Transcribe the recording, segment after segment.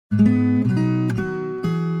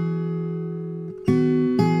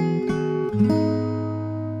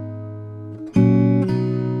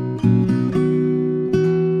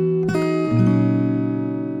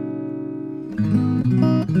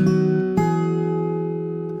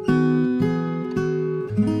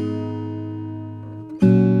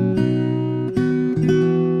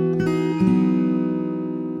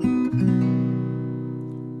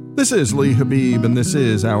This is Lee Habib, and this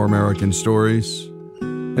is Our American Stories.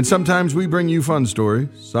 And sometimes we bring you fun stories,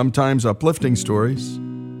 sometimes uplifting stories,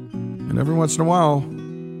 and every once in a while,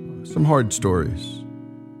 some hard stories.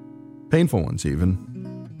 Painful ones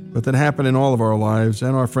even, but that happen in all of our lives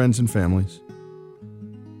and our friends and families.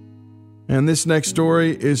 And this next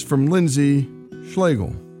story is from Lindsay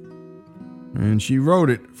Schlegel, and she wrote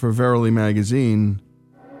it for Verily magazine.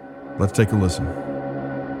 Let's take a listen.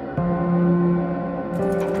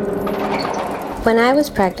 When I was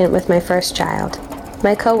pregnant with my first child,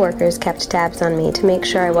 my coworkers kept tabs on me to make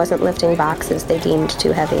sure I wasn't lifting boxes they deemed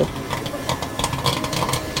too heavy.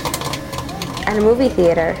 At a movie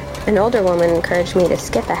theater, an older woman encouraged me to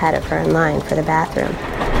skip ahead of her in line for the bathroom.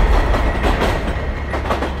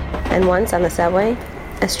 And once on the subway,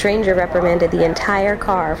 a stranger reprimanded the entire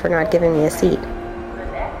car for not giving me a seat.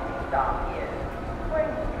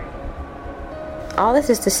 All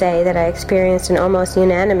this is to say that I experienced an almost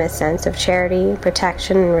unanimous sense of charity,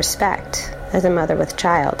 protection, and respect as a mother with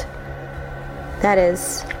child. That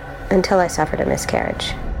is, until I suffered a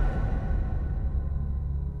miscarriage.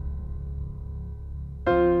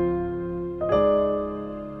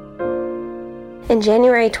 In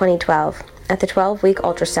January 2012, at the 12-week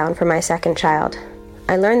ultrasound for my second child,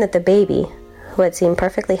 I learned that the baby, who had seemed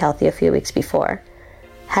perfectly healthy a few weeks before,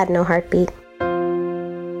 had no heartbeat.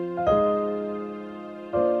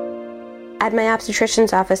 At my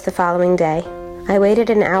obstetrician's office the following day, I waited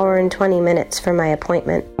an hour and 20 minutes for my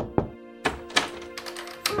appointment.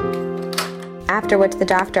 After which the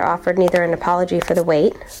doctor offered neither an apology for the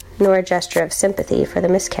wait, nor a gesture of sympathy for the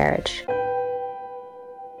miscarriage.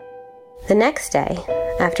 The next day,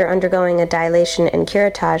 after undergoing a dilation and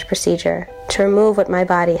curettage procedure to remove what my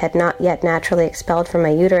body had not yet naturally expelled from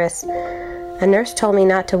my uterus, a nurse told me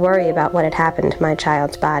not to worry about what had happened to my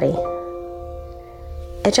child's body.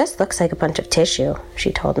 "It just looks like a bunch of tissue,"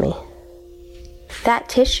 she told me. That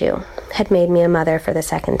tissue had made me a mother for the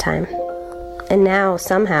second time, and now,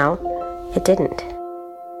 somehow, it didn't.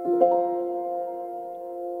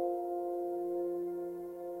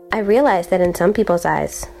 I realized that in some people's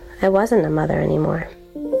eyes, I wasn't a mother anymore.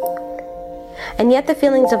 And yet the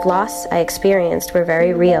feelings of loss I experienced were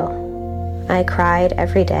very real. I cried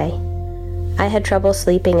every day. I had trouble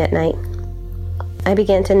sleeping at night. I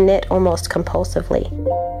began to knit almost compulsively.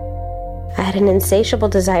 I had an insatiable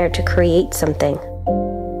desire to create something,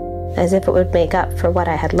 as if it would make up for what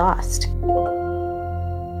I had lost.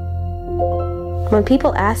 When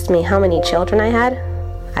people asked me how many children I had,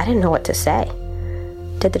 I didn't know what to say.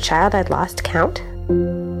 Did the child I'd lost count?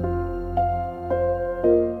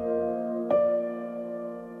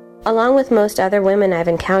 Along with most other women I've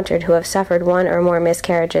encountered who have suffered one or more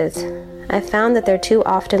miscarriages, I've found that there too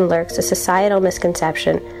often lurks a societal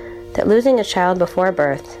misconception that losing a child before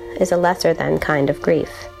birth is a lesser-than kind of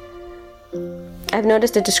grief. I've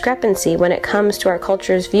noticed a discrepancy when it comes to our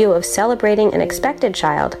culture's view of celebrating an expected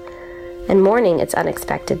child and mourning its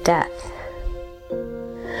unexpected death.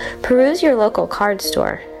 Peruse your local card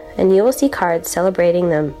store, and you will see cards celebrating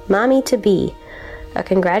the mommy-to-be, or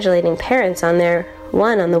congratulating parents on their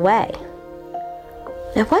one on the way.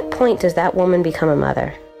 At what point does that woman become a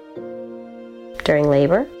mother? During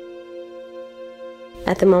labor?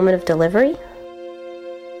 At the moment of delivery?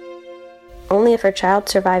 Only if her child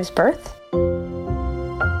survives birth?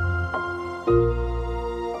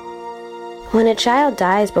 When a child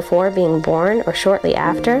dies before being born or shortly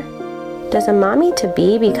after, does a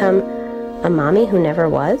mommy-to-be become a mommy who never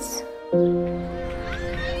was?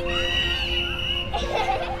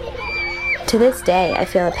 To this day, I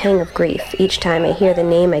feel a pang of grief each time I hear the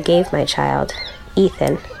name I gave my child,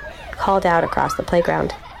 Ethan, called out across the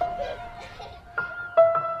playground.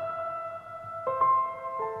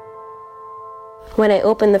 When I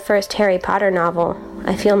open the first Harry Potter novel,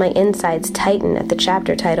 I feel my insides tighten at the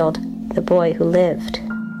chapter titled, "The Boy Who Lived."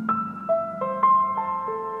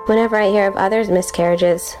 Whenever I hear of others'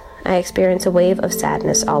 miscarriages, I experience a wave of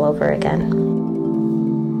sadness all over again.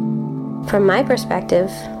 From my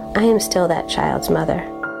perspective, I am still that child's mother.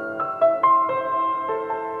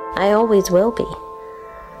 I always will be.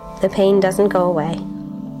 The pain doesn't go away.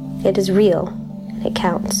 It is real, and it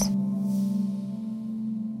counts.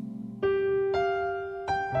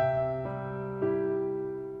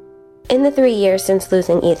 In the 3 years since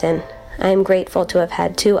losing Ethan, I am grateful to have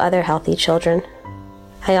had 2 other healthy children.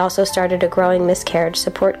 I also started a growing miscarriage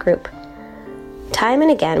support group. Time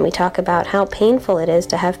and again, we talk about how painful it is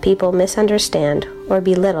to have people misunderstand or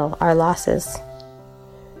belittle our losses.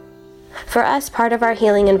 For us, part of our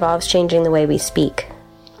healing involves changing the way we speak.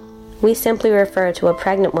 We simply refer to a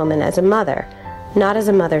pregnant woman as a mother, not as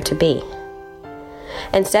a mother-to-be.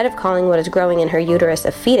 Instead of calling what is growing in her uterus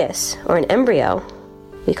a fetus or an embryo,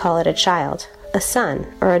 we call it a child, a son,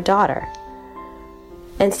 or a daughter.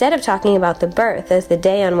 Instead of talking about the birth as the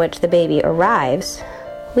day on which the baby arrives,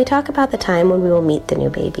 we talk about the time when we will meet the new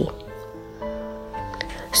baby.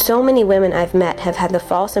 So many women I've met have had the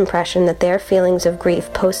false impression that their feelings of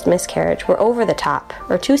grief post-miscarriage were over the top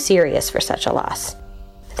or too serious for such a loss.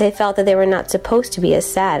 They felt that they were not supposed to be as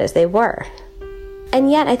sad as they were. And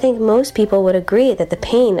yet I think most people would agree that the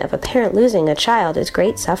pain of a parent losing a child is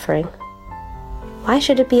great suffering. Why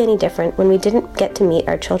should it be any different when we didn't get to meet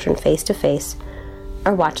our children face to face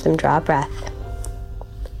or watch them draw a breath?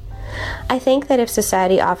 I think that if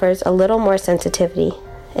society offers a little more sensitivity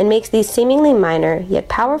and makes these seemingly minor yet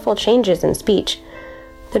powerful changes in speech,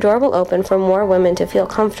 the door will open for more women to feel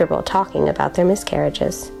comfortable talking about their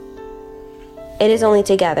miscarriages. It is only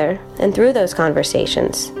together and through those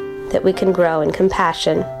conversations that we can grow in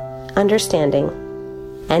compassion, understanding,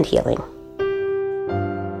 and healing.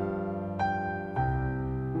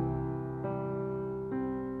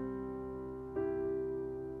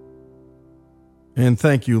 And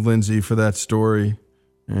thank you, Lindsay, for that story.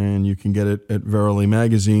 And you can get it at Verily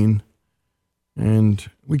Magazine. And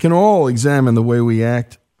we can all examine the way we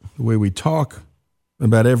act, the way we talk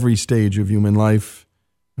about every stage of human life.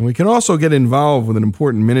 And we can also get involved with an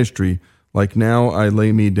important ministry like Now I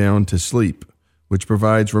Lay Me Down to Sleep, which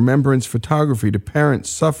provides remembrance photography to parents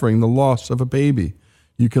suffering the loss of a baby.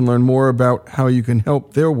 You can learn more about how you can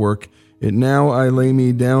help their work at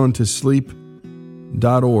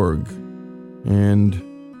nowilaymedowntosleep.org. And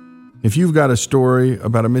if you've got a story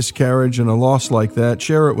about a miscarriage and a loss like that,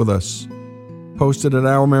 share it with us. Post it at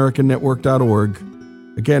ouramericannetwork.org.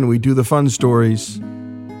 Again, we do the fun stories,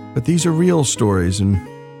 but these are real stories, and,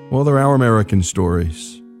 well, they're Our American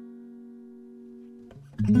stories.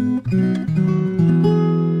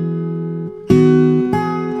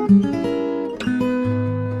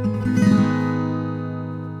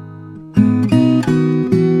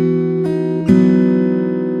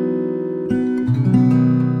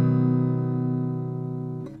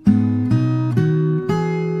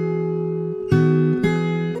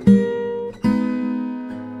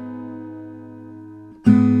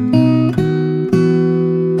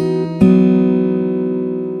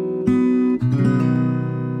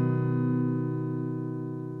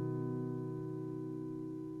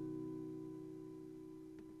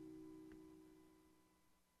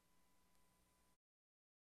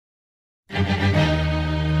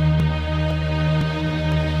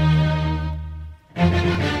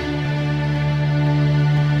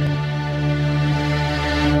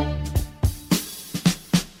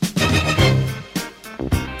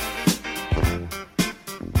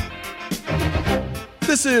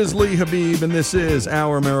 This is Lee Habib, and this is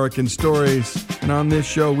Our American Stories. And on this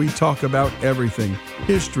show, we talk about everything: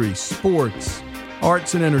 history, sports,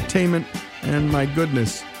 arts and entertainment, and my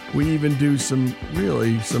goodness, we even do some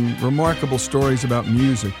remarkable stories about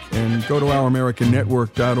music. And go to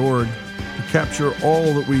ouramericannetwork.org to capture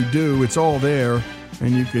all that we do. It's all there,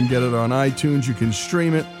 and you can get it on iTunes, you can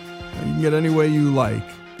stream it, you can get it any way you like.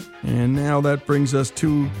 And now that brings us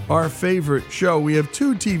to our favorite show. We have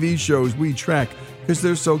two TV shows we track because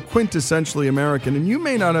they're so quintessentially American, and you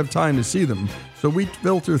may not have time to see them. So we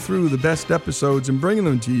filter through the best episodes and bring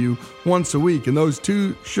them to you once a week. And those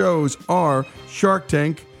two shows are Shark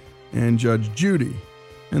Tank and Judge Judy.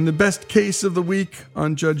 And the best case of the week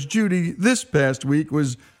on Judge Judy this past week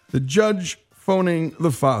was the judge phoning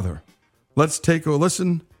the father. Let's take a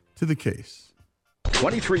listen to the case.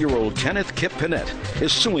 23-year-old Kenneth Kip Pinette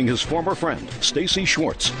is suing his former friend, Stacy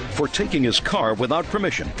Schwartz, for taking his car without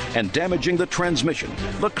permission and damaging the transmission,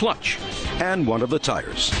 the clutch, and one of the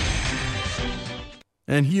tires.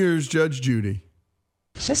 And here's Judge Judy.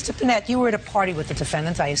 Mr. Pinette, you were at a party with the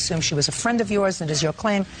defendant. I assume she was a friend of yours, and it is your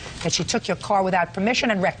claim that she took your car without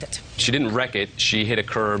permission and wrecked it. She didn't wreck it. She hit a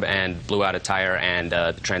curb and blew out a tire, and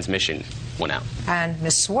the transmission went out. And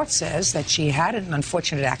Ms. Schwartz says that she had an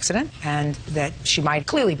unfortunate accident and that she might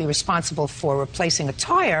clearly be responsible for replacing a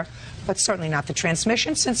tire, but certainly not the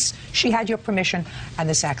transmission, since she had your permission and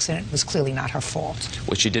this accident was clearly not her fault.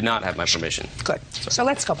 Well, she did not have my permission. Good. So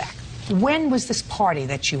let's go back. When was this party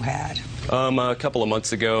that you had? A couple of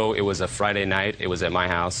months ago. It was a Friday night. It was at my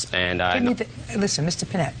house, and Listen, Mr.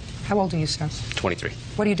 Pinette, how old are you, sir? 23.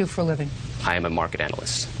 What do you do for a living? I am a market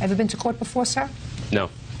analyst. Ever been to court before, sir? No,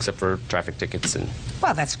 except for traffic tickets and...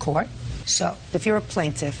 Well, that's court. So, if you're a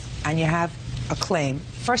plaintiff and you have a claim,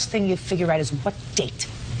 first thing you figure out is what date.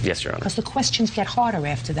 Yes, Your Honor. Because the questions get harder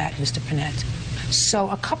after that, Mr. Pinette. So,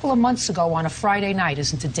 a couple of months ago on a Friday night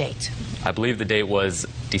isn't a date. I believe the date was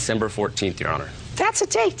December 14th, Your Honor. That's a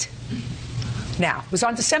date. Now, it was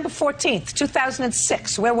on December 14th,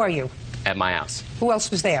 2006. Where were you? At my house. Who else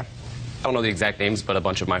was there? I don't know the exact names, but a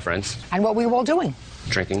bunch of my friends. And what were you all doing?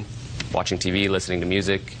 Drinking, watching TV, listening to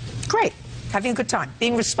music. Great. Having a good time.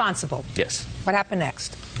 Being responsible. Yes. What happened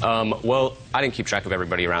next? Well, I didn't keep track of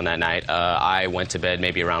everybody around that night. I went to bed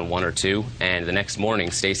maybe around 1 or 2, and the next morning,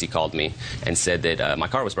 Stacy called me and said that my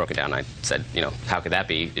car was broken down. I said, you know, how could that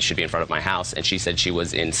be? It should be in front of my house. And she said she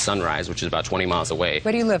was in Sunrise, which is about 20 miles away.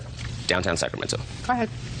 Where do you live? Downtown Sacramento. Go ahead.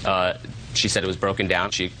 She said it was broken down.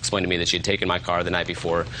 She explained to me that she had taken my car the night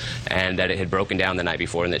before and that it had broken down the night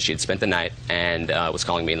before and that she had spent the night and was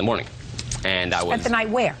calling me in the morning. And I was... Spent the night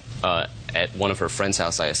where? At one of her friend's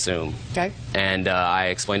house, I assume. Okay. And I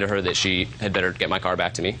explained to her that she had better get my car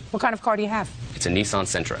back to me. What kind of car do you have? It's a Nissan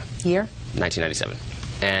Sentra. Year? 1997.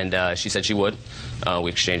 And she said she would.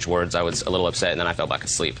 We exchanged words. I was a little upset, and then I fell back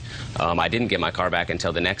asleep. I didn't get my car back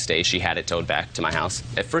until the next day. She had it towed back to my house.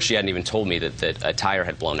 At first, she hadn't even told me that a tire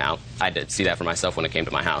had blown out. I had to see that for myself when it came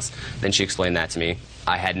to my house. Then she explained that to me.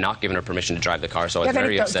 I had not given her permission to drive the car, so I was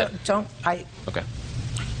very upset. Okay.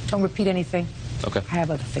 Don't repeat anything. Okay. I have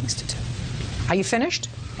other things to do. Are you finished?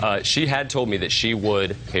 She had told me that she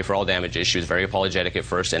would pay for all damages. She was very apologetic at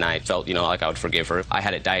first, and I felt, you know, like I would forgive her. I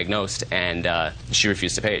had it diagnosed, and she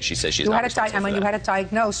refused to pay it. She says she's not responsible for that. And when you had it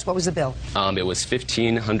diagnosed, what was the bill? It was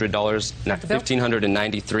 $1,500,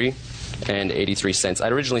 $1,593.83. I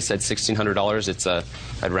originally said $1,600. It's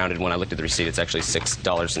I'd rounded when I looked at the receipt. It's actually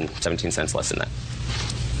 $6.17 less than that.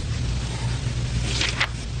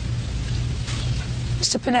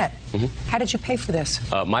 Mr. Panett, how did you pay for this?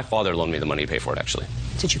 My father loaned me the money to pay for it, actually.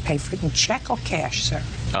 Did you pay for it in check or cash, sir?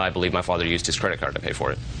 I believe my father used his credit card to pay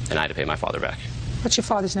for it, and I had to pay my father back. What's your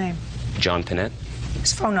father's name? John Panett.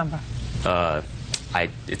 His phone number?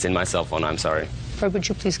 It's in my cell phone, I'm sorry. Fred, would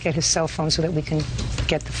you please get his cell phone so that we can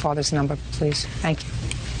get the father's number, please? Thank you.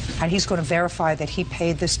 And he's going to verify that he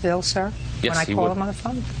paid this bill, sir? Yes, when I he call would. him on the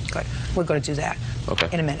phone? Good. We're going to do that. Okay.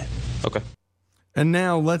 In a minute. Okay. And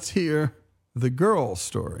now let's hear the girl's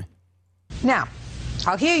story. Now,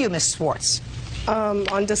 I'll hear you, Miss Swartz.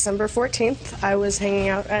 On December 14th, I was hanging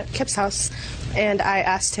out at Kip's house, and I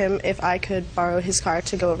asked him if I could borrow his car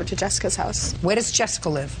to go over to Jessica's house. Where does Jessica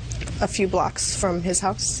live? A few blocks from his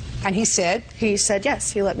house. And he said? He said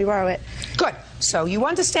yes, he let me borrow it. Good. So you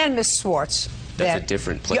understand, Miss Swartz, That's a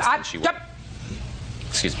different place than she went.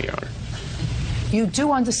 Excuse me, Your Honor. You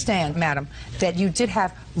do understand, madam, that you did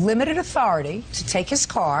have limited authority to take his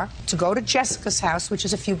car to go to Jessica's house, which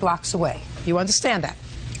is a few blocks away. You understand that?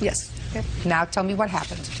 Yes. Okay. Now tell me what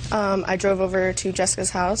happened. I drove over to Jessica's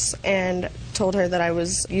house and told her that I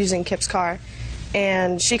was using Kip's car,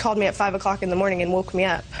 and she called me at 5 o'clock in the morning and woke me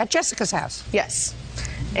up. At Jessica's house? Yes.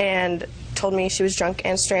 And told me she was drunk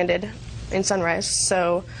and stranded in Sunrise,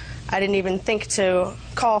 so I didn't even think to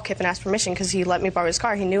call Kip and ask permission because he let me borrow his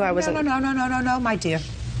car. He knew I wasn't... No, my dear.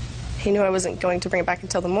 He knew I wasn't going to bring it back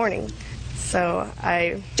until the morning, so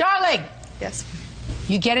I... Darling! Yes.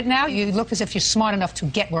 You get it now? You look as if you're smart enough to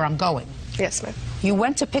get where I'm going. Yes, ma'am. You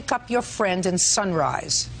went to pick up your friend in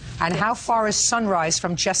Sunrise. And how far is Sunrise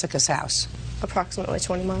from Jessica's house? Approximately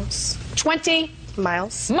 20 miles. 20?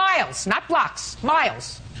 Miles. Miles, not blocks,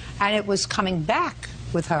 miles. And it was coming back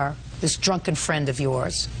with her, this drunken friend of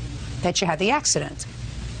yours, that you had the accident.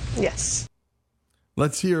 Yes.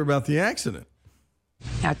 Let's hear about the accident.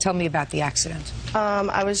 Now tell me about the accident.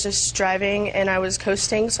 I was just driving and I was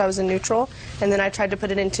coasting, so I was in neutral, and then I tried to put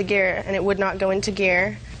it into gear and it would not go into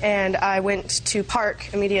gear, and I went to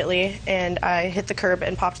park immediately and I hit the curb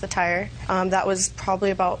and popped the tire. That was probably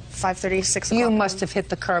about 5:30, 6 o'clock. You must have hit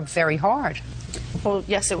the curb very hard. Well,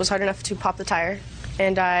 yes, it was hard enough to pop the tire,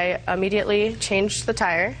 and I immediately changed the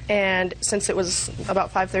tire, and since it was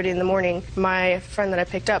about 5:30 in the morning, my friend that I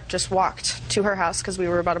picked up just walked to her house because we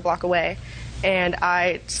were about a block away. And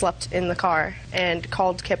I slept in the car and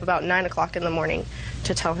called Kip about 9 o'clock in the morning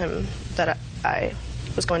to tell him that I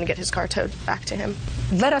was going to get his car towed back to him.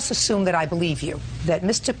 Let us assume that I believe you, that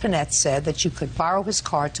Mr. Panett said that you could borrow his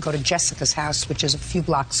car to go to Jessica's house, which is a few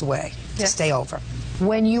blocks away, to stay over.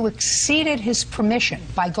 When you exceeded his permission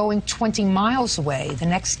by going 20 miles away the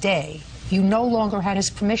next day, you no longer had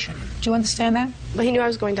his permission. Do you understand that? But he knew I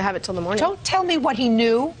was going to have it till the morning. Don't tell me what he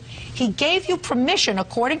knew. He gave you permission,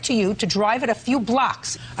 according to you, to drive it a few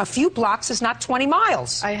blocks. A few blocks is not 20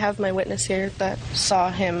 miles. I have my witness here that saw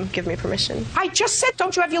him give me permission. I just said,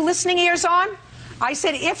 don't you have your listening ears on? I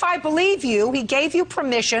said, if I believe you, he gave you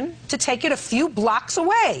permission to take it a few blocks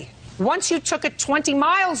away. Once you took it 20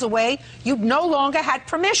 miles away, you no longer had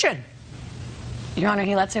permission. Your Honor,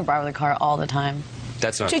 he lets me borrow the car all the time.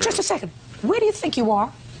 That's not true. Just a second. Where do you think you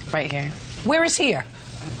are? Right here, Where is here?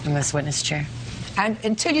 in this witness chair. And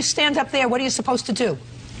until you stand up there, what are you supposed to do?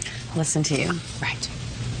 Listen to you. Right.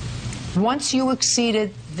 Once you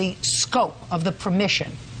exceeded the scope of the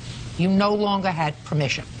permission, you no longer had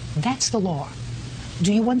permission. That's the law.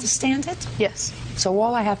 Do you understand it? Yes. So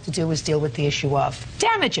all I have to do is deal with the issue of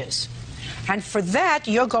damages. And for that,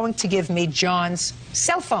 you're going to give me John's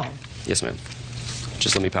cell phone. Yes, ma'am.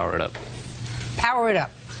 Just let me power it up. Power it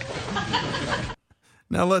up.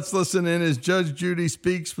 Now let's listen in as Judge Judy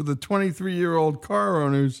speaks with the 23-year-old car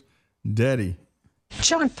owner's daddy.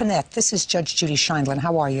 John Panette, this is Judge Judy Scheindlin.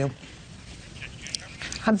 How are you?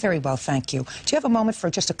 I'm very well, thank you. Do you have a moment for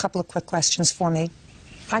just a couple of quick questions for me?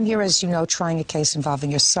 I'm here, as you know, trying a case involving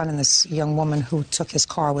your son and this young woman who took his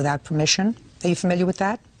car without permission. Are you familiar with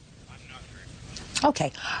that?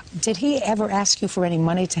 Okay. Did he ever ask you for any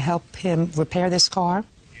money to help him repair this car?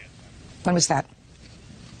 Yes. When was that?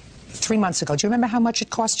 3 months ago. Do you remember how much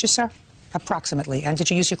it cost you, sir? Approximately. And did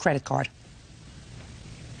you use your credit card?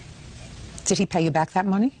 Did he pay you back that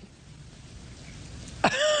money?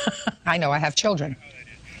 I know, I have children.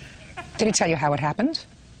 Did he tell you how it happened?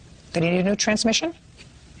 Did he need a new transmission?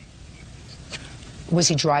 Was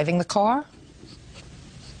he driving the car?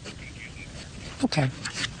 Okay.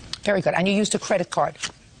 Very good. And you used a credit card?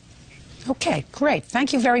 Okay, great.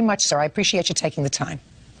 Thank you very much, sir. I appreciate you taking the time.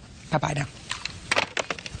 Bye-bye now.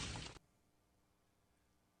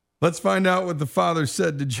 Let's find out what the father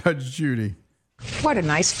said to Judge Judy. What a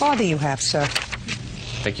nice father you have, sir.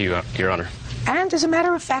 Thank you, Your Honor. And as a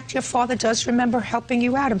matter of fact, your father does remember helping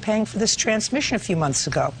you out and paying for this transmission a few months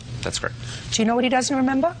ago. That's correct. Do you know what he doesn't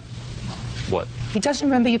remember? What? He doesn't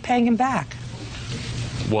remember you paying him back.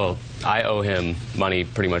 Well, I owe him money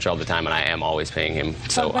pretty much all the time, and I am always paying him.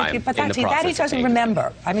 So I'm in the process that he doesn't of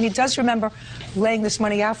remember. I mean, he does remember laying this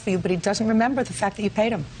money out for you, but he doesn't remember the fact that you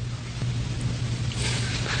paid him.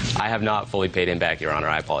 I have not fully paid him back, Your Honor.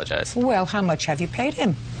 I apologize. Well, how much have you paid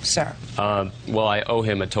him, sir? Well, I owe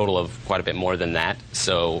him a total of quite a bit more than that.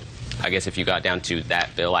 So I guess if you got down to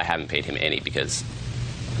that bill, I haven't paid him any because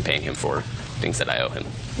I'm paying him for things that I owe him.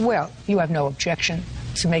 Well, you have no objection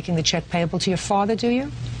to making the check payable to your father, do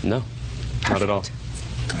you? No, not at all.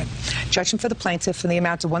 Good. Judgment for the plaintiff in the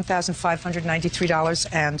amount of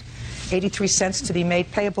 $1,593.83 to be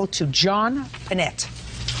made payable to John Panette.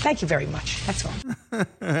 Thank you very much. That's all.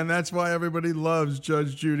 And that's why everybody loves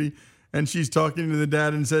Judge Judy. And she's talking to the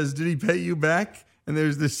dad and says, did he pay you back? And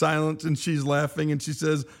there's this silence and she's laughing and she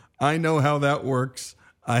says, I know how that works.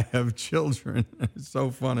 I have children. It's so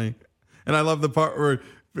funny. And I love the part where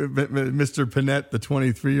Mr. Panette, the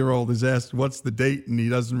 23-year-old, is asked, what's the date? And he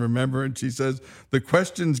doesn't remember. And she says, the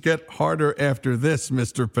questions get harder after this,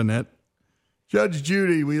 Mr. Panette. Judge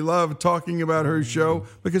Judy, we love talking about her show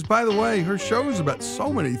because, by the way, her show is about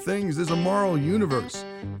so many things. There's a moral universe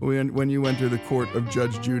when you enter the court of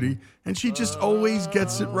Judge Judy, and she just always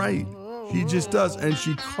gets it right. She just does, and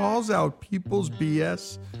she calls out people's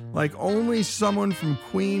BS like only someone from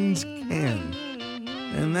Queens can.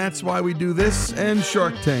 And that's why we do this and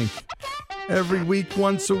Shark Tank. Every week,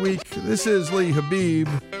 once a week, this is Lee Habib,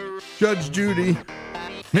 Judge Judy,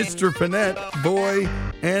 Mr. Panette, boy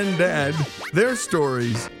and dad, their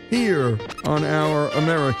stories here on Our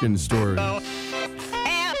American Stories.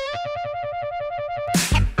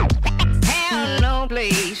 Have no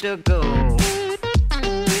place to go.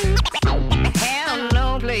 Have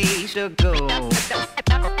no place to go.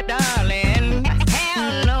 Darling,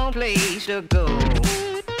 have no place to go.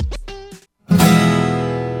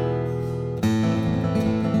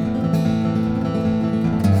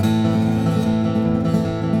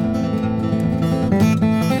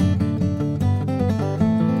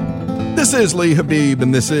 This is Lee Habib,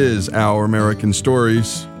 and this is Our American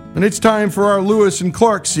Stories. And it's time for our Lewis and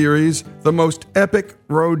Clark series, The Most Epic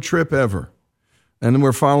Road Trip Ever. And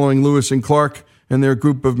we're following Lewis and Clark and their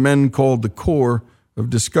group of men called the Corps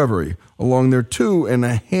of Discovery along their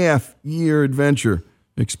 2.5-year adventure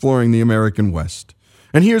exploring the American West.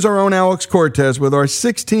 And here's our own Alex Cortez with our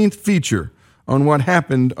 16th feature on what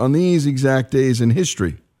happened on these exact days in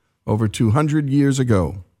history over 200 years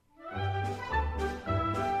ago.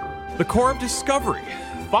 The Corps of Discovery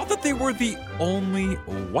thought that they were the only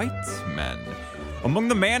white men among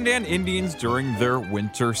the Mandan Indians during their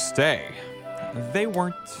winter stay. They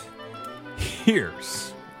weren't.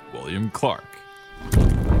 Here's William Clark.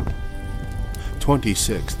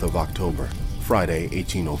 26th of October, Friday,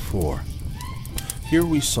 1804. Here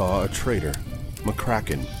we saw a trader,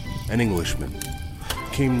 McCracken, an Englishman.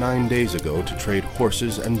 Came 9 days ago to trade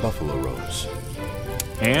horses and buffalo robes.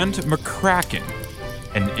 And McCracken,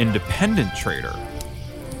 an independent trader,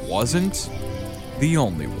 wasn't the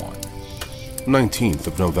only one. 19th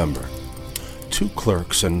of November. 2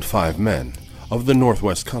 clerks and 5 men, of the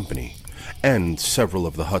Northwest Company and several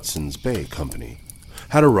of the Hudson's Bay Company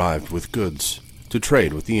had arrived with goods to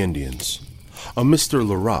trade with the Indians. A Mr.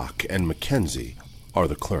 Larocque and Mackenzie are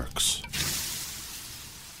the clerks.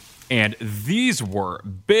 And these were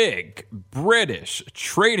big British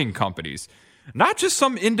trading companies, not just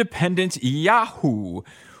some independent Yahoo.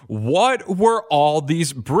 What were all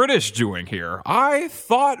these British doing here? I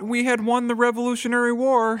thought we had won the Revolutionary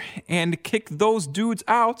War and kicked those dudes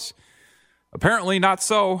out. Apparently not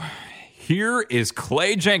so. Here is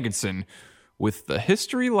Clay Jenkinson with the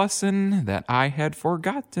history lesson that I had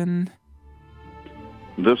forgotten.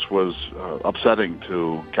 This was upsetting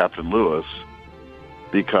to Captain Lewis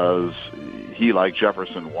because he, like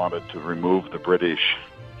Jefferson, wanted to remove the British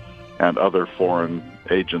and other foreign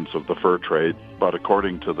agents of the fur trade. But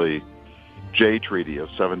according to the Jay Treaty of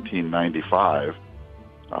 1795,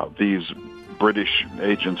 these British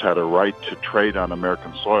agents had a right to trade on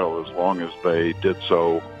American soil as long as they did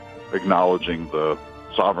so acknowledging the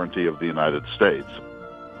sovereignty of the United States.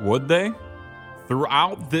 Would they?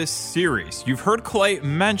 Throughout this series, you've heard Clay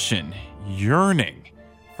mention yearning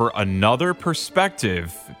for another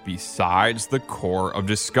perspective besides the core of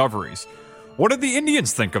discoveries. What did the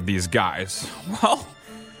Indians think of these guys? Well,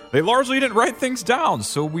 they largely didn't write things down,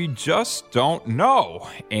 so we just don't know.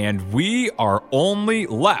 And we are only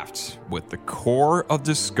left with the core of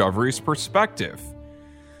Discovery's perspective.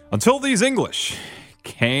 Until these English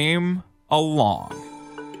came along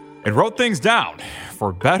and wrote things down,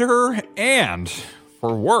 for better and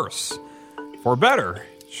for worse. For better,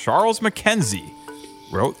 Charles Mackenzie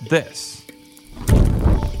wrote this.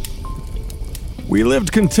 We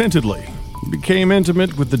lived contentedly, became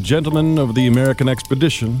intimate with the gentlemen of the American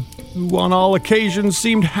expedition, who on all occasions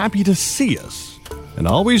seemed happy to see us, and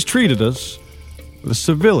always treated us with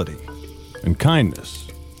civility and kindness.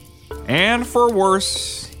 And for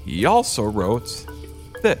worse, he also wrote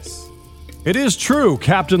this. It is true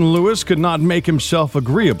Captain Lewis could not make himself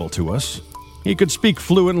agreeable to us. He could speak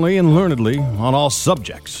fluently and learnedly on all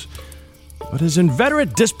subjects, but his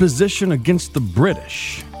inveterate disposition against the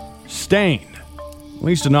British stained, at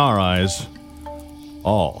least in our eyes,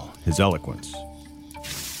 all his eloquence.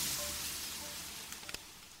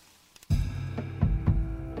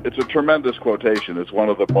 It's a tremendous quotation. It's one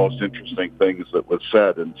of the most interesting things that was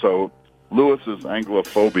said. And so Lewis's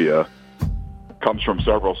Anglophobia comes from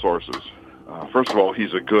several sources. First of all,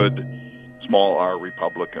 he's a good small R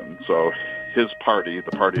Republican. So his party,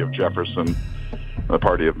 the party of Jefferson, the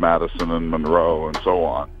party of Madison and Monroe and so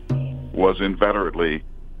on, was inveterately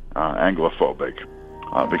Anglophobic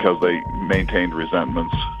because they maintained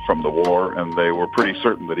resentments from the war, and they were pretty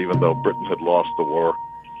certain that even though Britain had lost the war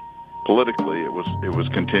politically, it was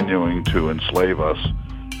continuing to enslave us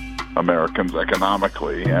Americans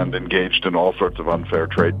economically and engaged in all sorts of unfair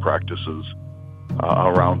trade practices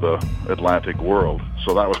around the Atlantic world.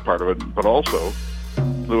 So that was part of it. But also,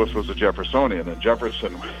 Lewis was a Jeffersonian, and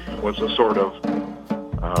Jefferson was a sort of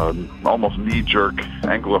almost knee-jerk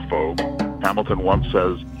Anglophobe. Hamilton once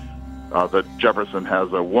says that Jefferson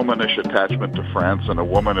has a womanish attachment to France and a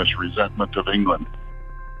womanish resentment of England.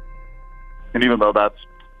 And even though that's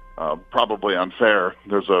probably unfair,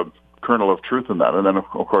 there's a kernel of truth in that. And then, of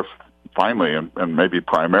course, finally, and maybe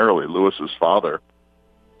primarily, Lewis's father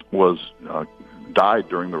died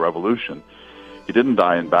during the Revolution. He didn't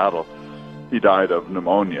die in battle. He died of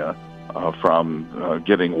pneumonia from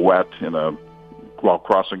getting wet while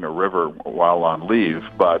crossing a river while on leave.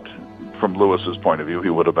 But from Lewis's point of view, he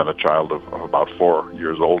would have been a child of about 4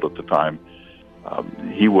 years old at the time.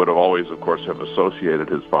 He would have always, of course, have associated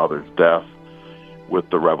his father's death with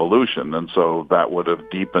the Revolution, and so that would have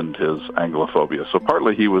deepened his Anglophobia. So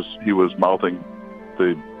partly he was mouthing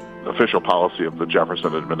the official policy of the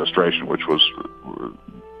Jefferson administration, which was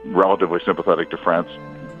relatively sympathetic to France,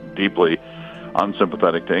 deeply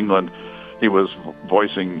unsympathetic to England. He was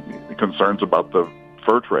voicing concerns about the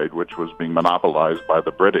fur trade, which was being monopolized by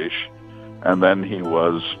the British, and then he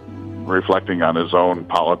was reflecting on his own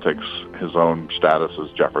politics, his own status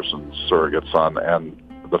as Jefferson's surrogate son, and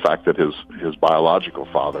the fact that his biological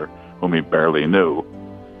father, whom he barely knew,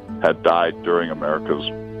 had died during America's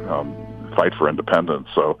fight for independence.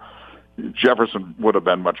 So Jefferson would have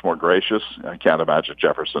been much more gracious. I can't imagine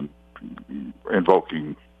Jefferson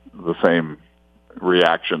invoking the same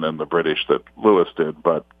reaction in the British that Lewis did,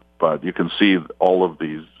 but you can see all of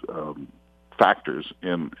these factors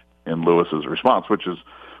in Lewis's response, which is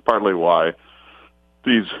partly why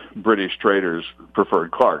these British traders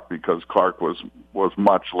preferred Clark, because Clark was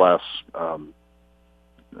much less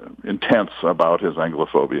intense about his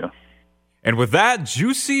Anglophobia. And with that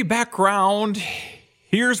juicy background,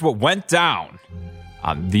 here's what went down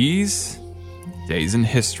on these Days in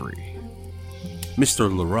History.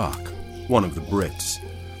 Mr. Larocque, one of the Brits,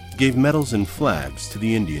 gave medals and flags to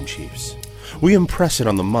the Indian chiefs. We impress it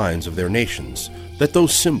on the minds of their nations that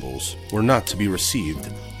those symbols were not to be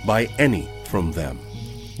received by any from them,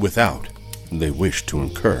 without they wished to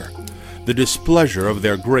incur the displeasure of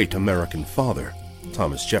their great American father,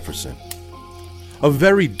 Thomas Jefferson. A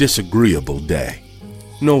very disagreeable day.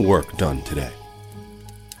 No work done today.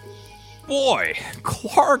 Boy,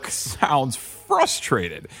 Clark sounds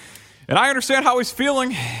frustrated. And I understand how he's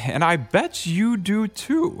feeling, and I bet you do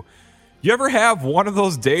too. You ever have one of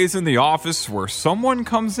those days in the office where someone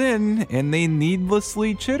comes in and they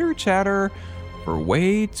needlessly chitter-chatter for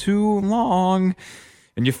way too long,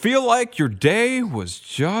 and you feel like your day was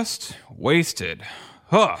just wasted?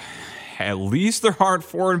 At least there aren't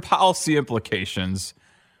foreign policy implications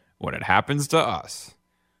when it happens to us.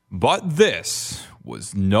 But this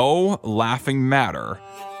was no laughing matter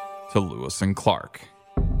to Lewis and Clark.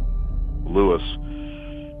 Lewis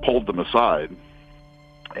pulled them aside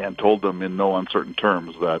and told them in no uncertain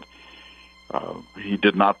terms that he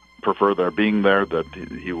did not prefer their being there, that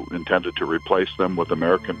he intended to replace them with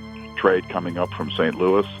American trade coming up from St.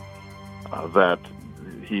 Louis, that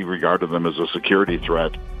he regarded them as a security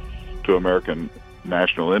threat to American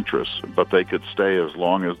national interests, but they could stay as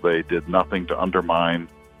long as they did nothing to undermine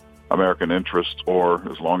American interests, or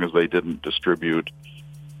as long as they didn't distribute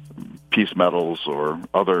peace medals or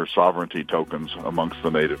other sovereignty tokens amongst the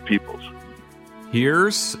native peoples.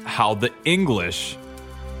 Here's how the English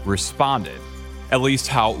responded, at least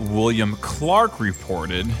how William Clark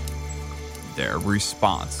reported their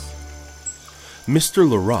response. Mr.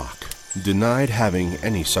 Larocque denied having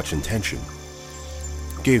any such intention,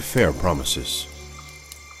 gave fair promises.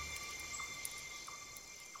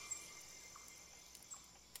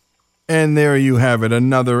 And there you have it,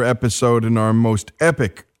 another episode in our most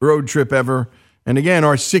epic road trip ever. And again,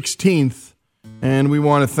 our 16th. And we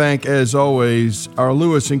want to thank, as always, our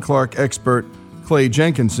Lewis and Clark expert, Clay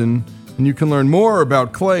Jenkinson. And you can learn more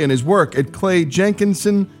about Clay and his work at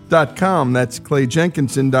clayjenkinson.com. That's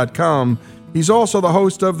clayjenkinson.com. He's also the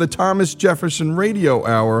host of the Thomas Jefferson Radio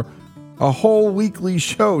Hour, a whole weekly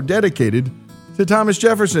show dedicated to Thomas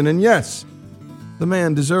Jefferson. And yes, the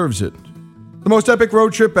man deserves it. The most epic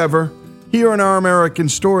road trip ever, here in Our American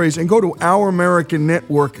Stories. And go to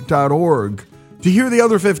OurAmericanNetwork.org to hear the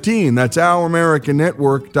other 15. That's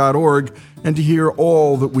OurAmericanNetwork.org, and to hear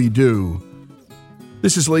all that we do.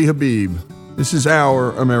 This is Lee Habib. This is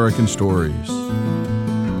Our American Stories.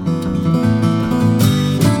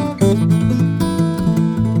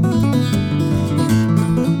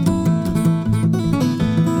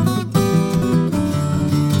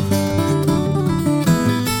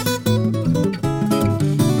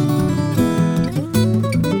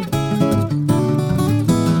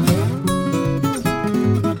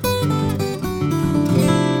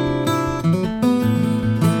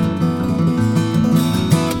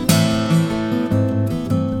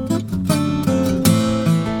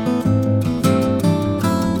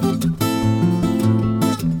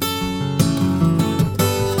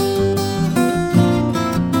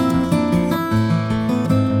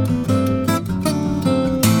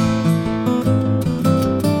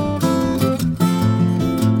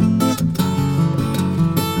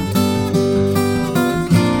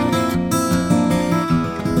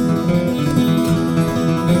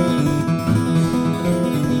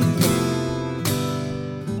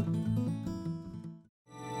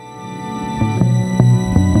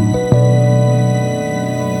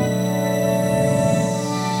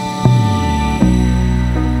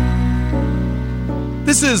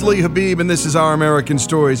 This is Lee Habib, and this is Our American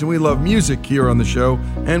Stories, and we love music here on the show,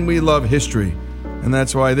 and we love history. And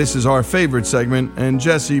that's why this is our favorite segment, and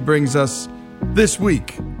Jesse brings us This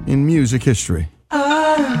Week in Music History.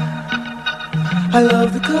 I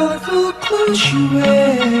love the colorful clothes she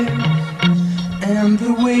wears, and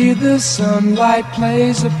the way the sunlight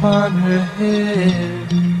plays upon her hair.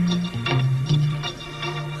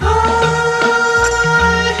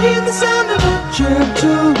 I hear the sound of a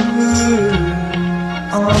gentle word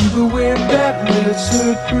on the wind that lifts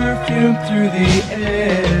her perfume through the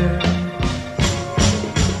air.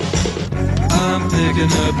 I'm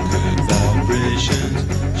picking up good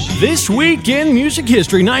vibrations. This week in music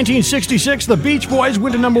history, 1966, the Beach Boys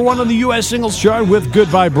went to number one on the U.S. singles chart with Good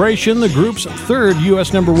Vibration, the group's third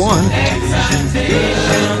U.S. number one.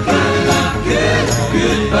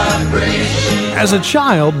 As a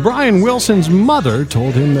child, Brian Wilson's mother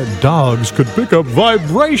told him that dogs could pick up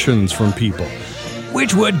vibrations from people,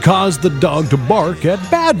 which would cause the dog to bark at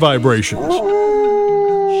bad vibrations.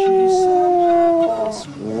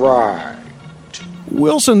 Right.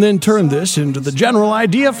 Wilson then turned this into the general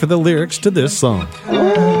idea for the lyrics to this song.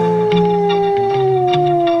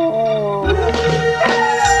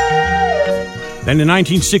 Then in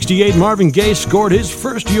 1968, Marvin Gaye scored his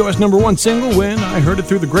first U.S. #1 single when I Heard It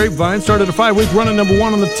Through the Grapevine started a 5-week run at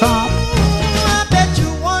 #1 on the top. I bet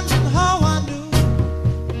you're wondering how I do.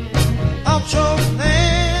 I'll show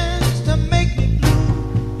plans to make me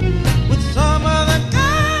blue with some other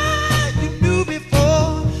guy you knew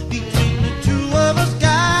before. Between the two of us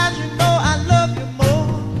guys, you know I love you more.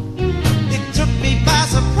 It took me by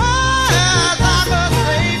surprise, I must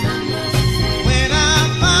say, when I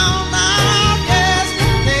found out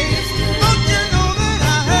yesterday. Don't you know that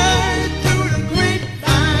I heard it through the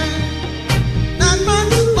grapevine? Not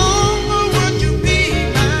much longer would you be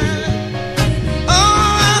mine. Oh,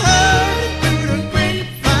 I heard it through the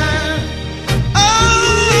grapevine. Oh,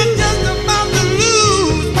 I'm just about to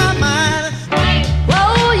lose my mind.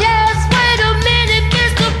 Oh, yes, wait a minute,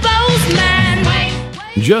 Mr. Postman.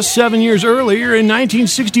 Just 7 years earlier, in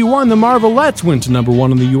 1961, the Marvelettes went to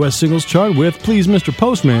 #1 on the U.S. singles chart with Please Mr.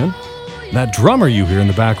 Postman. That drummer you hear in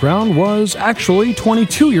the background was actually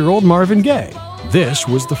 22-year-old Marvin Gaye. This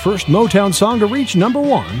was the first Motown song to reach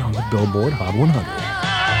 #1 on the Billboard Hot 100.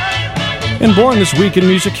 And born this week in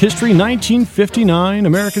music history, 1959,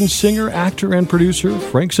 American singer, actor, and producer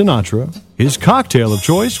Frank Sinatra. His cocktail of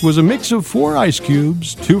choice was a mix of 4 ice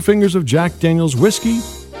cubes, 2 fingers of Jack Daniel's whiskey,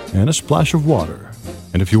 and a splash of water.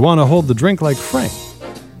 And if you want to hold the drink like Frank,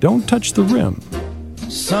 don't touch the rim.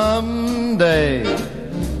 Someday,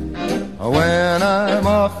 when I'm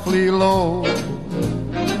awfully low,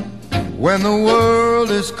 when the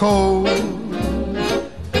world is cold,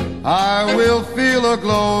 I will feel a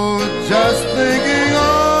glow just thinking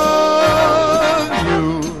of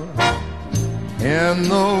you in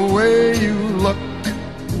the way you look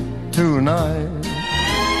tonight.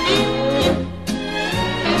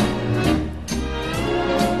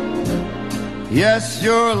 Yes,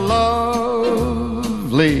 you're lovely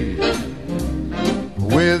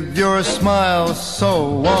with your smile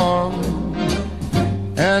so warm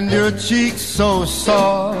and your cheeks so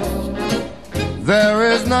soft. There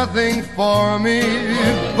is nothing for me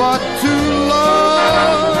but to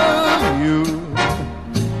love you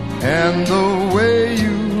and the way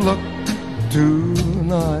you look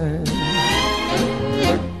tonight.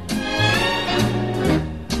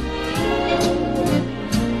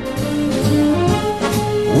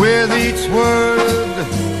 With each word,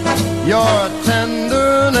 your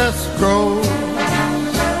tenderness grows,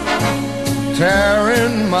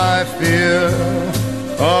 tearing my fear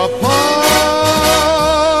apart.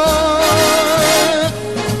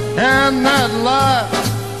 And that laugh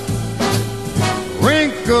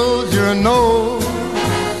wrinkles your nose,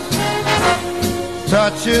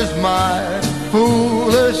 touches my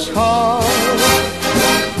foolish heart.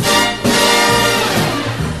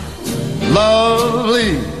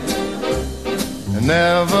 Lovely,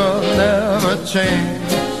 never, never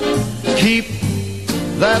change. Keep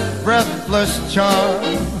that breathless charm.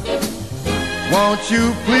 Won't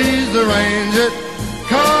you please arrange it?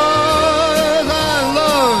 'Cause I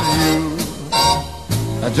love you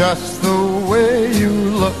just the way you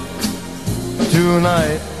look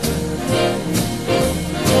tonight.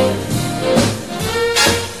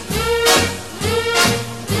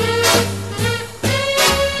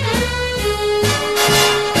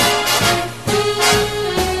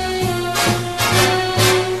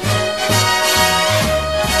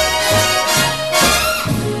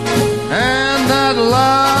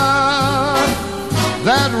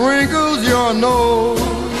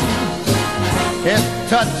 It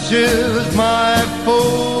touches my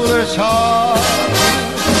foolish heart.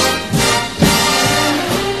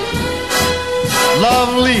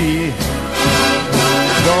 Lovely,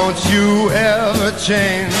 don't you ever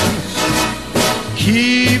change.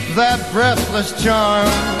 Keep that breathless charm.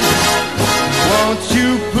 Won't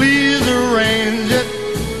you please arrange it?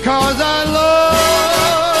 'Cause I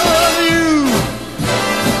love you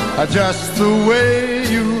just the way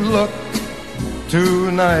you look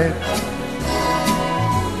tonight.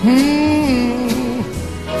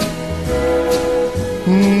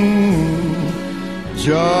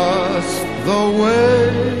 Just the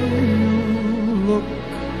way you look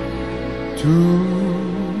tonight.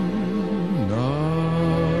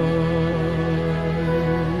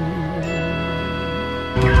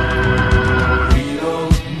 We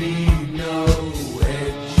don't need no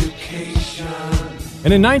education.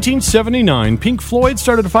 And in 1979, Pink Floyd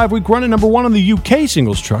started a 5-week run at #1 on the UK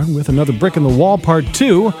singles chart with Another Brick in the Wall Part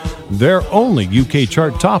 2, their only UK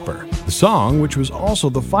chart topper. The song, which was also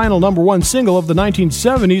the final #1 single of the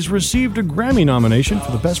 1970s, received a Grammy nomination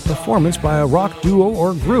for the best performance by a rock duo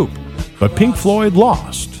or group. But Pink Floyd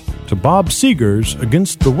lost to Bob Seger's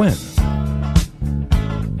Against the Wind.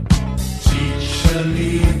 Teacher,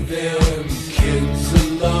 leave them kids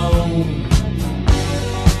alone.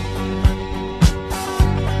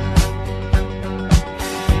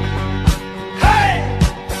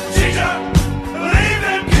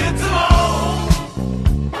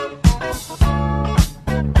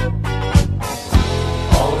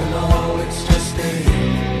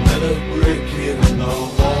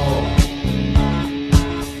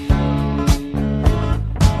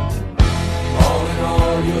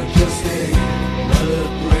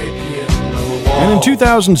 And in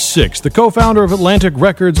 2006, the co-founder of Atlantic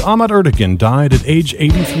Records, Ahmet Ertegun, died at age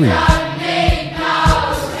 83.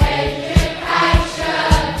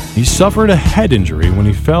 He suffered a head injury when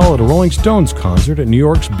he fell at a Rolling Stones concert at New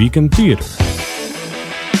York's Beacon Theater.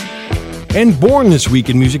 And born this week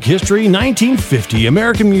in music history, 1950,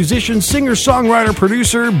 American musician, singer, songwriter,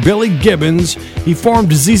 producer Billy Gibbons. He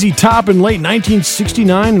formed ZZ Top in late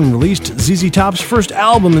 1969 and released ZZ Top's first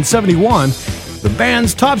album in '71. The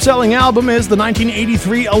band's top-selling album is the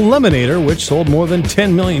 1983 Eliminator, which sold more than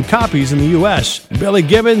 10 million copies in the U.S. Billy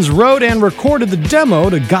Gibbons wrote and recorded the demo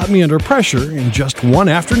to Got Me Under Pressure in just one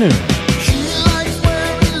afternoon.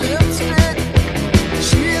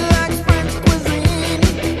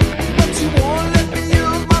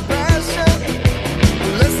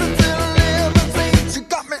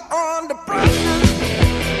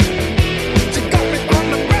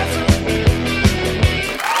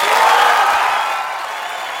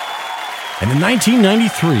 And in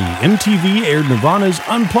 1993, MTV aired Nirvana's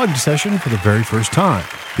Unplugged session for the very first time.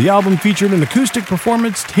 The album featured an acoustic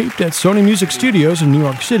performance taped at Sony Music Studios in New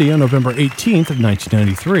York City on November 18th of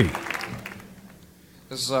 1993.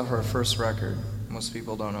 This is her first record. Most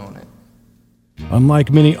people don't own it.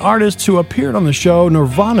 Unlike many artists who appeared on the show,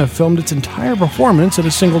 Nirvana filmed its entire performance at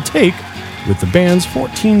a single take, with the band's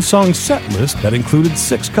 14-song set list that included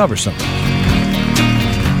 6 cover songs.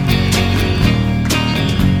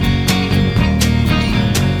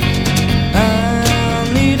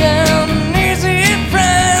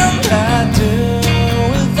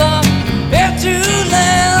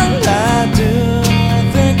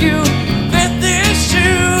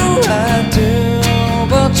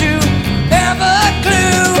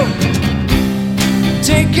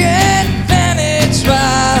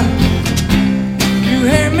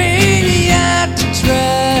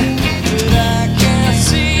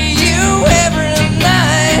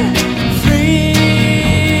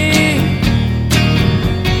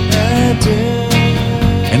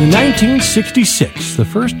 In 1966, the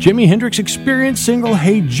first Jimi Hendrix Experience single,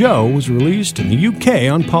 Hey Joe, was released in the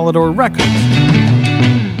UK on Polydor Records.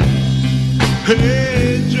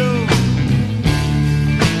 Hey Joe,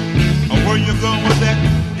 where you going with that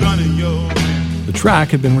gun of yours? The track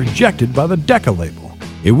had been rejected by the Decca label.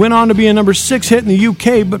 It went on to be a #6 hit in the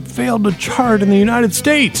UK, but failed to chart in the United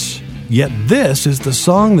States. Yet this is the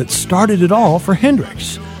song that started it all for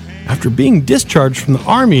Hendrix. After being discharged from the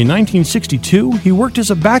Army in 1962, he worked as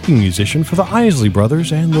a backing musician for the Isley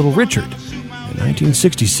Brothers and Little Richard. In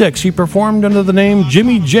 1966, he performed under the name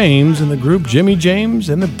Jimmy James in the group Jimmy James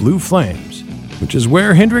and the Blue Flames, which is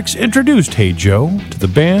where Hendrix introduced Hey Joe to the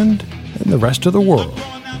band and the rest of the world.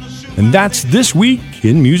 And that's This Week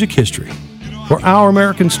in Music History. For Our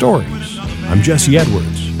American Stories, I'm Jesse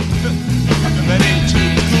Edwards.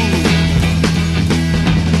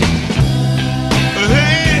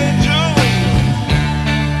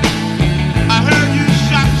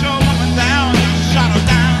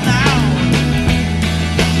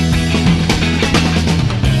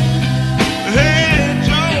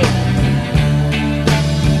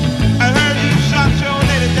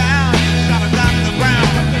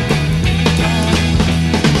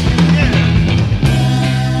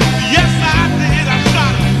 Yes, I did. I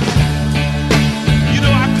shot her.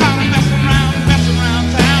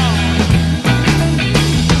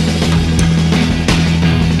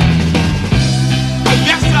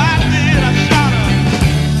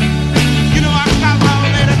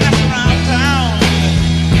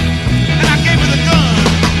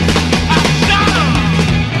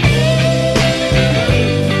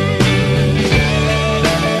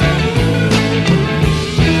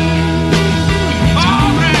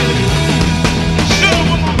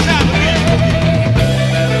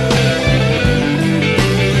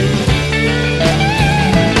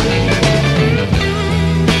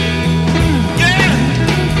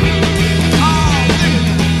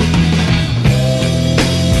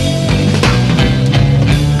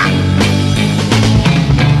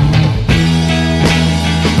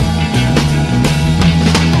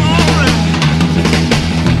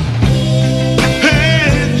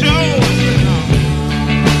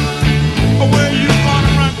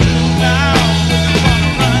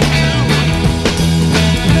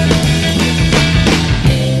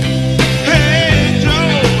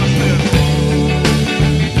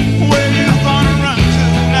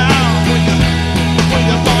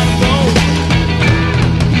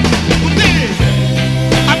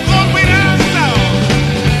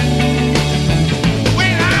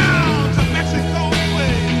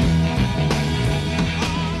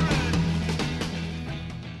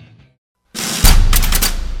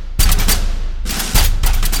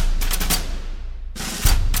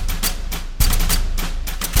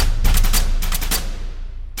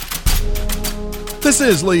 This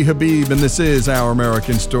is Lee Habib, and this is Our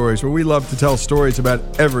American Stories, where we love to tell stories about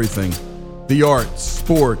everything. The arts,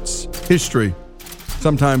 sports, history,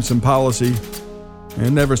 sometimes some policy,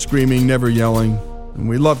 and never screaming, never yelling. And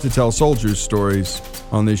we love to tell soldiers' stories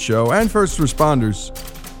on this show, and first responders.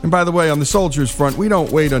 And by the way, on the soldiers' front, we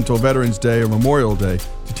don't wait until Veterans Day or Memorial Day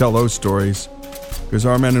to tell those stories, because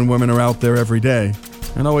our men and women are out there every day,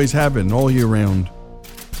 and always have been, all year round.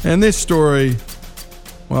 And this story,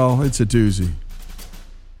 well, it's a doozy.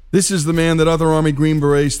 This is the man that other Army Green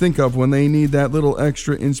Berets think of when they need that little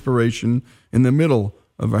extra inspiration in the middle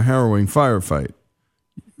of a harrowing firefight.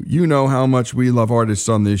 You know how much we love artists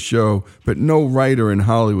on this show, but no writer in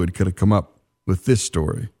Hollywood could have come up with this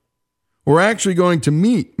story. We're actually going to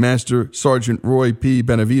meet Master Sergeant Roy P.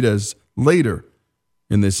 Benavides later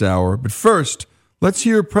in this hour, but first, let's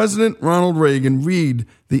hear President Ronald Reagan read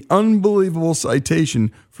the unbelievable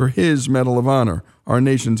citation for his Medal of Honor, our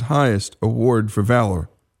nation's highest award for valor.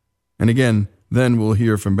 And again, then we'll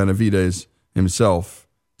hear from Benavides himself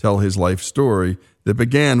tell his life story that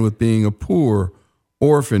began with being a poor,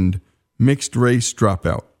 orphaned, mixed-race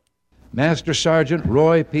dropout. Master Sergeant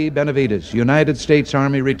Roy P. Benavides, United States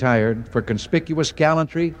Army retired, for conspicuous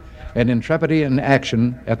gallantry and intrepidity in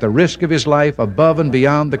action at the risk of his life above and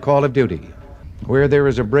beyond the call of duty. Where there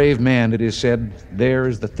is a brave man, it is said, there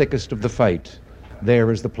is the thickest of the fight. There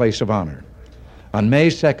is the place of honor. On May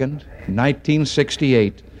 2nd,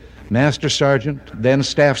 1968, Master Sergeant, then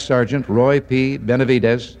Staff Sergeant Roy P.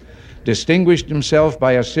 Benavides, distinguished himself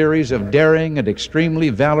by a series of daring and extremely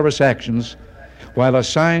valorous actions while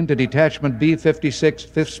assigned to Detachment B-56,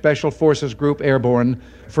 5th Special Forces Group Airborne,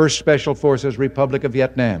 1st Special Forces, Republic of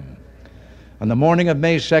Vietnam. On the morning of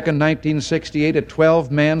May 2nd, 1968, a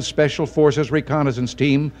 12-man Special Forces reconnaissance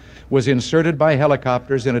team was inserted by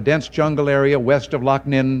helicopters in a dense jungle area west of Loc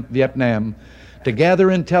Ninh, Vietnam, to gather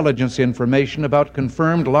intelligence information about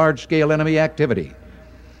confirmed large-scale enemy activity.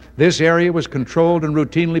 This area was controlled and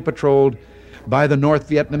routinely patrolled by the North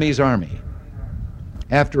Vietnamese Army.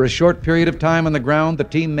 After a short period of time on the ground, the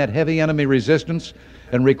team met heavy enemy resistance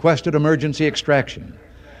and requested emergency extraction.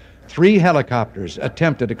 3 helicopters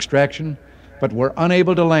attempted extraction, but were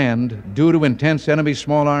unable to land due to intense enemy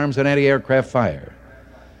small arms and anti-aircraft fire.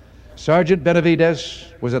 Sergeant Benavides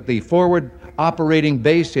was at the forward operating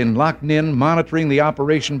base in Loc Ninh monitoring the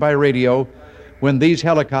operation by radio when these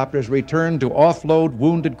helicopters returned to offload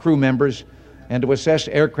wounded crew members and to assess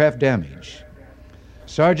aircraft damage.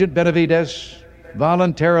 Sergeant Benavides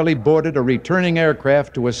voluntarily boarded a returning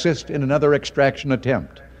aircraft to assist in another extraction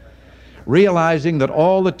attempt. Realizing that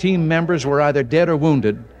all the team members were either dead or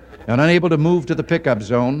wounded and unable to move to the pickup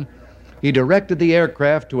zone, he directed the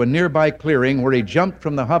aircraft to a nearby clearing where he jumped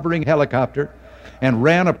from the hovering helicopter and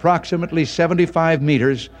ran approximately 75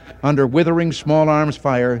 meters under withering small arms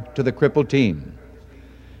fire to the crippled team.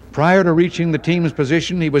 Prior to reaching the team's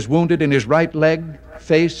position, he was wounded in his right leg,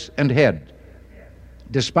 face, and head.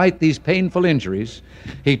 Despite these painful injuries,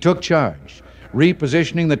 he took charge,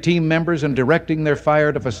 repositioning the team members and directing their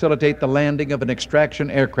fire to facilitate the landing of an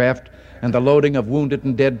extraction aircraft and the loading of wounded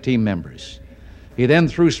and dead team members. He then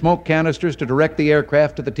threw smoke canisters to direct the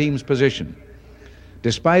aircraft to the team's position.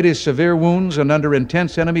 Despite his severe wounds and under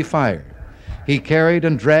intense enemy fire, he carried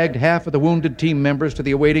and dragged half of the wounded team members to the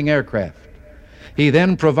awaiting aircraft. He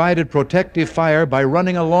then provided protective fire by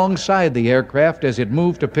running alongside the aircraft as it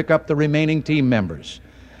moved to pick up the remaining team members.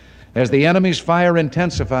 As the enemy's fire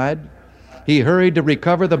intensified, he hurried to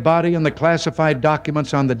recover the body and the classified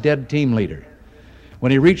documents on the dead team leader.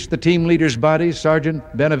 When he reached the team leader's body, Sergeant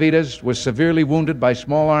Benavides was severely wounded by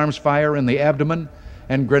small arms fire in the abdomen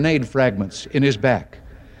and grenade fragments in his back.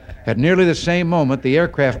 At nearly the same moment, the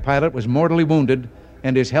aircraft pilot was mortally wounded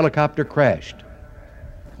and his helicopter crashed.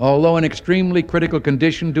 Although in extremely critical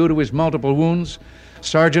condition due to his multiple wounds,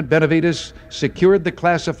 Sergeant Benavides secured the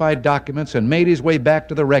classified documents and made his way back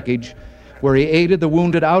to the wreckage, where he aided the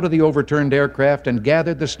wounded out of the overturned aircraft and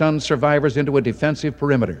gathered the stunned survivors into a defensive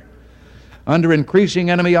perimeter. Under increasing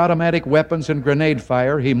enemy automatic weapons and grenade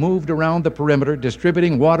fire, he moved around the perimeter,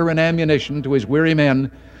 distributing water and ammunition to his weary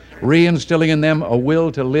men, reinstilling in them a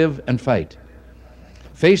will to live and fight.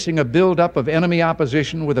 Facing a buildup of enemy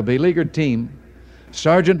opposition with a beleaguered team,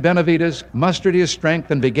 Sergeant Benavides mustered his strength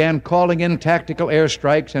and began calling in tactical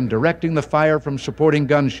airstrikes and directing the fire from supporting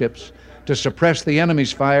gunships to suppress the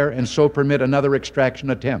enemy's fire and so permit another extraction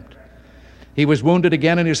attempt. He was wounded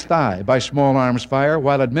again in his thigh by small arms fire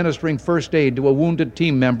while administering first aid to a wounded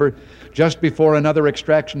team member just before another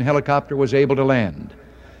extraction helicopter was able to land.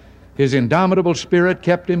 His indomitable spirit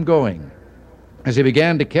kept him going as he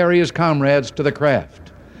began to carry his comrades to the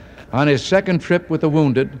craft. On his second trip with the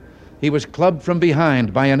wounded, he was clubbed from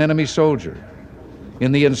behind by an enemy soldier.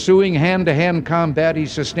 In the ensuing hand-to-hand combat, he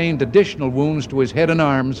sustained additional wounds to his head and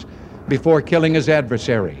arms before killing his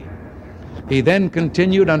adversary. He then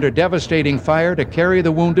continued under devastating fire to carry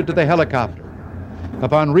the wounded to the helicopter.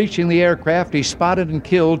 Upon reaching the aircraft, he spotted and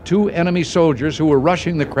killed 2 enemy soldiers who were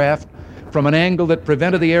rushing the craft from an angle that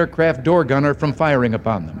prevented the aircraft door gunner from firing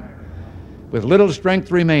upon them. With little strength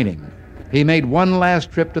remaining, he made one last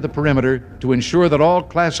trip to the perimeter to ensure that all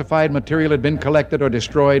classified material had been collected or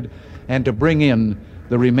destroyed and to bring in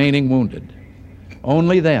the remaining wounded.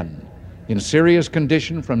 Only then, in serious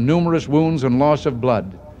condition from numerous wounds and loss of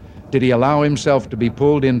blood, did he allow himself to be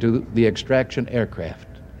pulled into the extraction aircraft.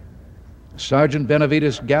 Sergeant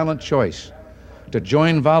Benavides' gallant choice to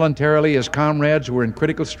join voluntarily his comrades who were in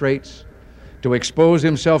critical straits, to expose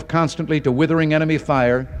himself constantly to withering enemy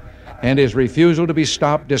fire, and his refusal to be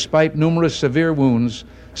stopped despite numerous severe wounds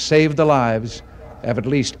saved the lives of at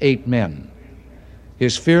least 8 men.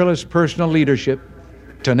 His fearless personal leadership,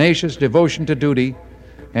 tenacious devotion to duty,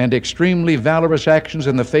 and extremely valorous actions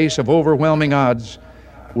in the face of overwhelming odds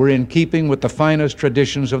were in keeping with the finest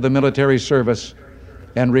traditions of the military service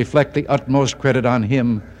and reflect the utmost credit on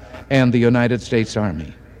him and the United States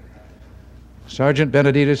Army. Sergeant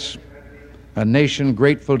Benavides, a nation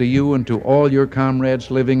grateful to you and to all your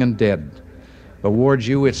comrades living and dead, awards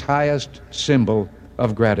you its highest symbol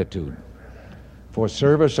of gratitude. For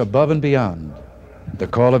service above and beyond the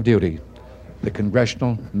call of duty, the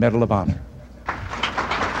Congressional Medal of Honor.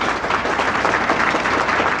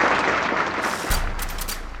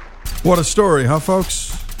 What a story, huh,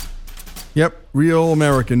 folks? Yep, real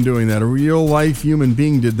American doing that. A real life human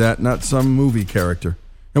being did that, not some movie character.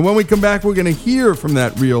 And when we come back, we're going to hear from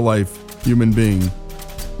that real life human being.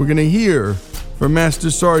 We're going to hear from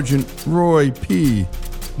Master Sergeant Roy P.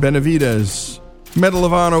 Benavides, Medal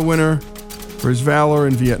of Honor winner for his valor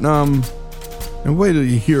in Vietnam. And wait till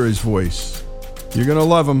you hear his voice. You're going to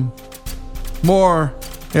love him. More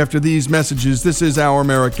after these messages. This is Our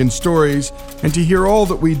American Stories. And to hear all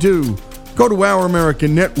that we do, go to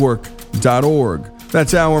OurAmericanNetwork.org.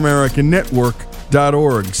 That's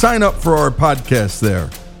OurAmericanNetwork.org. Sign up for our podcast there.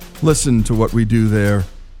 Listen to what we do there.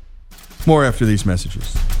 More after these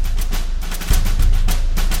messages.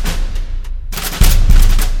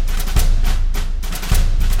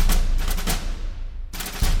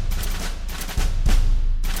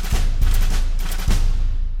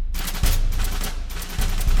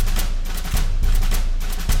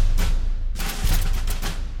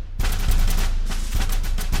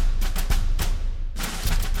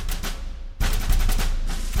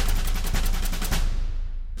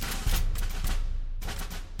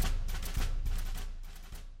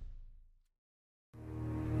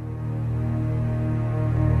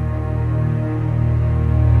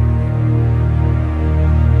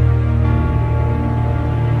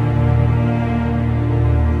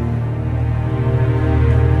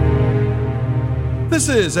 This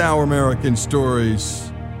is Our American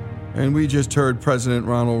Stories, and we just heard President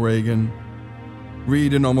Ronald Reagan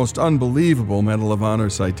read an almost unbelievable Medal of Honor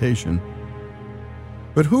citation.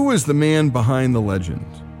 But who is the man behind the legend?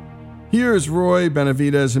 Here's Roy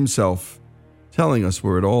Benavides himself telling us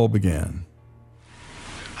where it all began.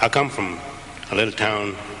 I come from a little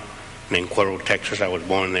town named Cuero, Texas. I was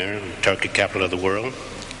born there, the turkey capital of the world.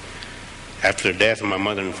 After the death of my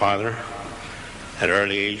mother and father, at an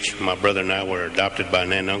early age, my brother and I were adopted by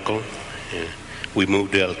an aunt and uncle. We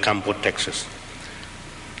moved to El Campo, Texas,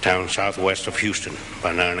 a town southwest of Houston,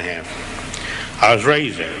 about an hour and a half. I was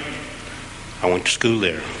raised there. I went to school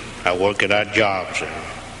there. I worked at odd jobs there,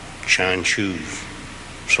 shined shoes,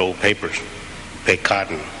 sold papers, picked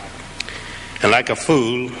cotton. And like a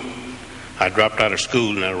fool, I dropped out of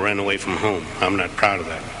school and I ran away from home. I'm not proud of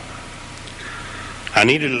that. I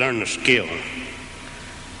needed to learn the skill.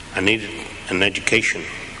 I needed an education.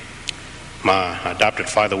 My adopted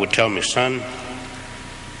father would tell me, son,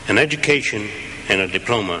 an education and a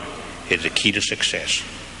diploma is the key to success.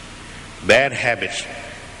 Bad habits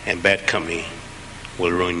and bad company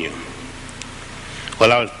will ruin you.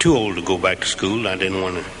 Well, I was too old to go back to school. I didn't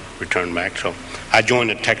want to return back, so I joined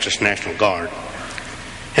the Texas National Guard.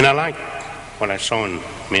 And I liked what I saw in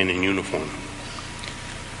men in uniform.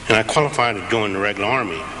 And I qualified to join the regular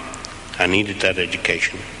Army. I needed that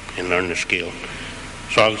education and learn the skill.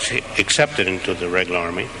 So I was accepted into the regular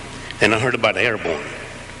Army, and I heard about airborne.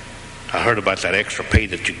 I heard about that extra pay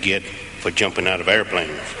that you get for jumping out of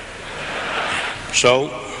airplanes.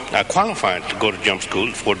 So I qualified to go to jump school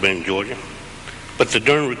at Fort Benning, Georgia, but the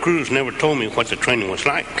darn recruiters never told me what the training was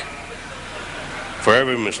like. For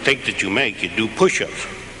every mistake that you make, you do push-ups.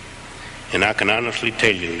 And I can honestly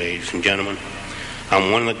tell you, ladies and gentlemen,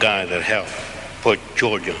 I'm one of the guys that helped put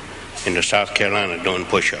Georgia into South Carolina doing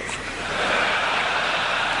push-ups.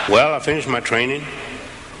 Well, I finished my training.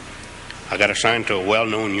 I got assigned to a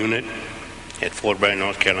well-known unit at Fort Bragg,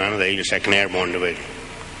 North Carolina, the 82nd Airborne Division.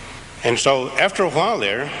 And so after a while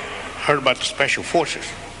there, I heard about the Special Forces.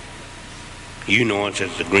 You know us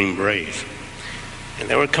as the Green Berets. And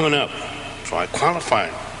they were coming up. So I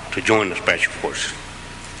qualified to join the Special Forces.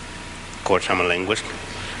 Of course, I'm a linguist.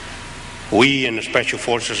 We in the Special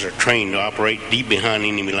Forces are trained to operate deep behind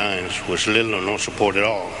enemy lines with little or no support at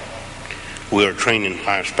all. We are trained in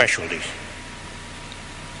 5 specialties.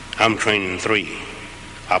 I'm trained in 3.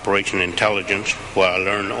 Operation Intelligence, where I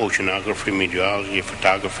learn oceanography, meteorology,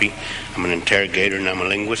 photography. I'm an interrogator and I'm a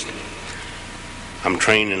linguist. I'm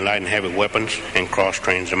trained in light and heavy weapons and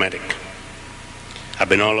cross-trained as a medic. I've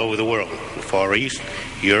been all over the world, the Far East,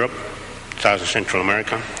 Europe, South and Central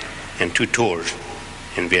America, and 2 tours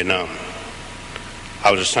in Vietnam.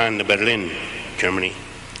 I was assigned to Berlin, Germany,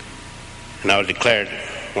 and I was declared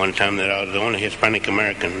one time that I was the only Hispanic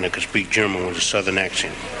American that could speak German with a southern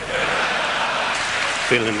accent.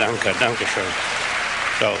 Vielen Dank, Dankeschön.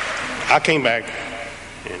 So I came back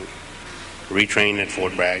and retrained at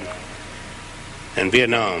Fort Bragg, and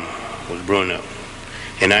Vietnam was brewing up.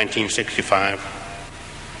 In 1965,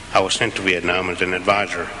 I was sent to Vietnam as an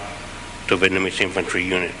advisor to a Vietnamese infantry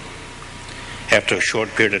unit. After a short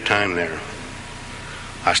period of time there,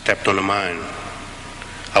 I stepped on a mine.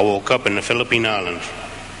 I woke up in the Philippine Islands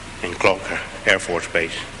in Clark Air Force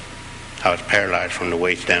Base. I was paralyzed from the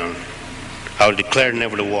waist down. I was declared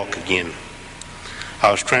never to walk again.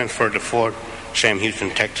 I was transferred to Fort Sam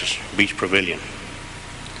Houston, Texas, Beach Pavilion.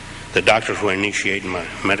 The doctors were initiating my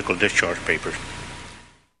medical discharge papers.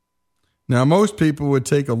 Now, most people would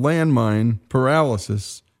take a landmine,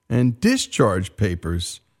 paralysis, and discharge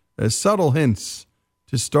papers as subtle hints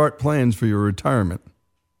to start plans for your retirement,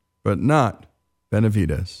 but not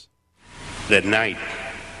Benavides. That night,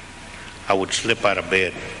 I would slip out of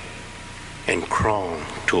bed and crawl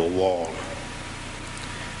to a wall,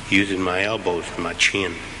 using my elbows and my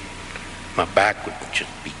chin. My back would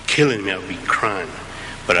just be killing me. I'd be crying.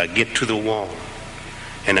 But I'd get to the wall,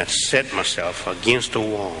 and I'd set myself against the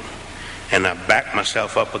wall, and I'd back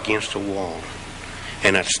myself up against the wall,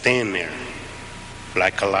 and I'd stand there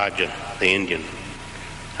like Elijah the Indian.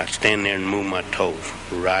 I'd stand there and move my toes,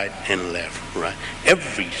 right and left, right.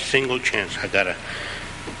 Every single chance I got.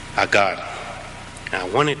 I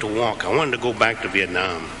wanted to walk. I wanted to go back to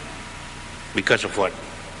Vietnam because of what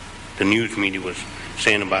the news media was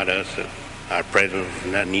saying about us, that our president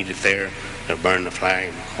was not needed there, to burn the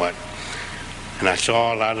flag, what. And I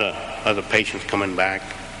saw a lot of other patients coming back,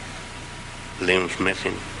 limbs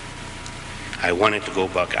missing. I wanted to go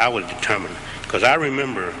back. I was determined, because I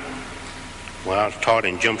remember when I was taught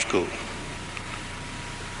in jump school,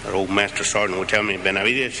 that old master sergeant would tell me,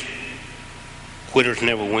 Benavides, quitters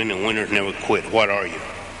never win and winners never quit. What are you?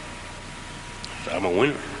 I said, I'm a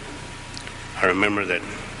winner. I remember that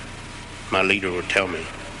my leader would tell me,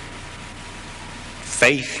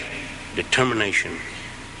 faith, determination,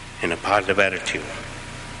 and a positive attitude.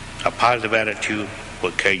 A positive attitude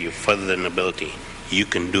will carry you further than ability. You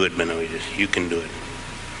can do it, Benavides. You can do it.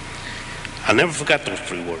 I never forgot those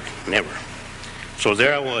 3 words. Never. So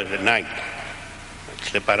there I was at night. I'd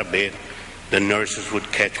slip out of bed. The nurses would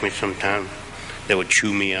catch me sometime. They would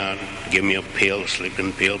chew me out, give me a pill, a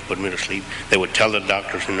sleeping pill, put me to sleep. They would tell the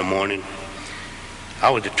doctors in the morning. I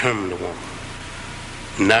was determined to walk.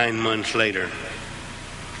 9 months later,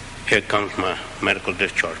 here comes my medical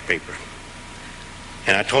discharge papers.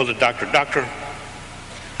 And I told the doctor, Doctor,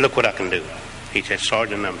 look what I can do. He said,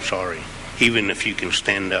 Sergeant, I'm sorry. Even if you can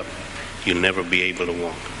stand up, you'll never be able to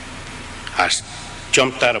walk. I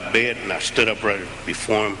jumped out of bed and I stood up right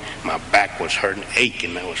before him. My back was hurting,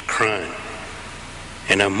 aching. I was crying.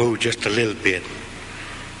 And I moved just a little bit.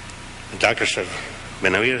 The doctor said,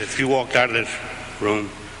 Benavides, if you walked out of this room,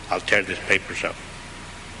 I'll tear these papers up.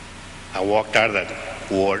 I walked out of that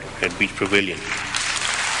ward at Beach Pavilion.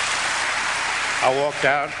 I walked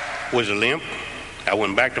out with a limp. I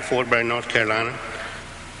went back to Fort Bragg, North Carolina.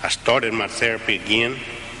 I started my therapy again,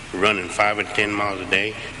 running 5 and 10 miles a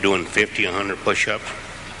day, doing 50, 100 push-ups.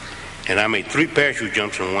 And I made 3 parachute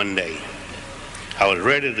jumps in one day. I was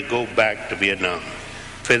ready to go back to Vietnam,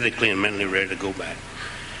 physically and mentally ready to go back.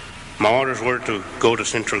 My orders were to go to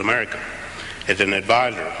Central America as an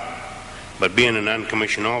advisor, but being a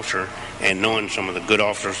non-commissioned officer and knowing some of the good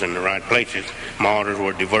officers in the right places, my orders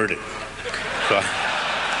were diverted.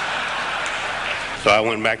 So I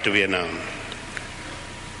went back to Vietnam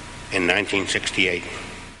in 1968.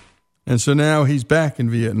 And so now he's back in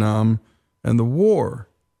Vietnam, and the war,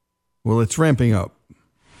 well, it's ramping up.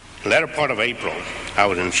 The latter part of April, I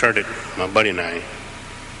was inserted, my buddy and I,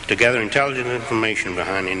 to gather intelligence information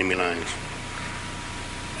behind enemy lines.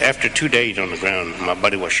 After 2 days on the ground, my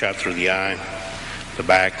buddy was shot through the eye, the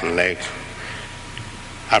back, and legs.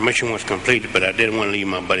 Our mission was completed, but I didn't want to leave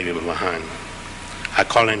my buddy behind. I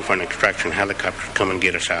called in for an extraction helicopter to come and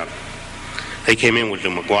get us out. They came in with the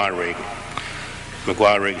McGuire rig.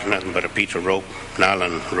 McGuire rig is nothing but a piece of rope,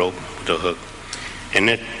 nylon rope with a hook. In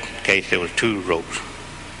this case, there was 2 ropes.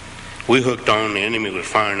 We hooked on, the enemy was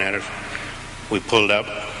firing at us. We pulled up,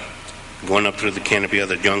 going up through the canopy of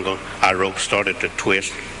the jungle. Our rope started to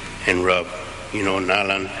twist and rub. You know,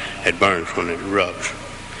 nylon, it burns when it rubs.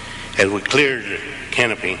 As we cleared the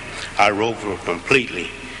canopy, our ropes were completely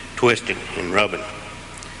twisted and rubbing.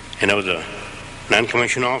 And there was a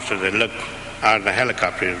non-commissioned officer that looked out of the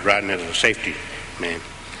helicopter. He was riding as a safety man.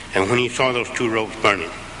 And when he saw those 2 ropes burning,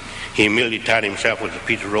 he immediately tied himself with a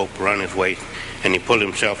piece of rope around his waist, and he pulled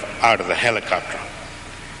himself out of the helicopter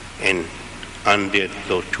and undid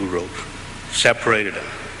those 2 ropes, separated them.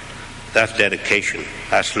 That's dedication.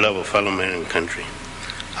 That's love of fellow man and country.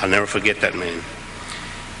 I'll never forget that man.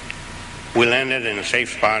 We landed in a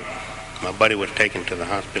safe spot. My buddy was taken to the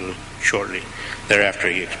hospital shortly thereafter.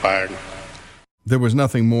 He expired. There was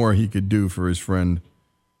nothing more he could do for his friend,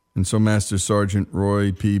 and so Master Sergeant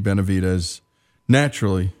Roy P. Benavidez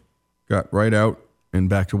naturally got right out and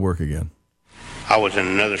back to work again. I was in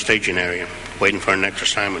another staging area waiting for our next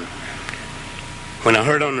assignment when I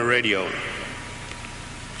heard on the radio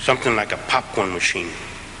something like a popcorn machine.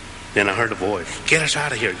 Then I heard a voice, "Get us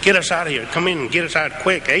out of here, get us out of here, come in and get us out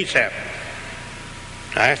quick, ASAP."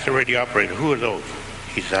 I asked the radio operator, "Who are those?"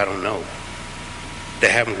 He said, "I don't know. They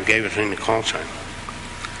haven't gave us any call sign."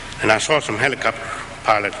 And I saw some helicopter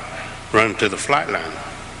pilots run to the flight line,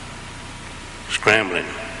 scrambling.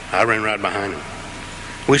 I ran right behind them.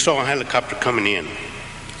 We saw a helicopter coming in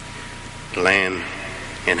to land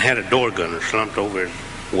and had a door gunner slumped over his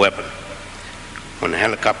weapon. When the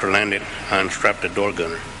helicopter landed, I unstrapped the door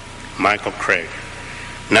gunner, Michael Craig,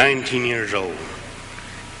 19 years old.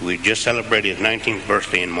 We just celebrated his 19th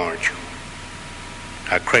birthday in March.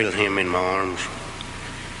 I cradled him in my arms,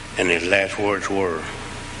 and his last words were,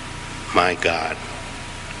 "My God,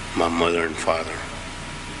 my mother and father."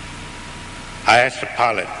 I asked the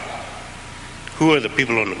pilot, "Who are the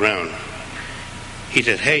people on the ground?" He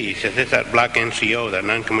said, "Hey," he said, "it's that black NCO, that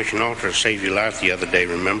non-commissioned officer saved your life the other day,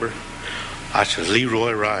 remember?" I said,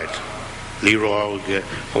 "Leroy Wright." Leroy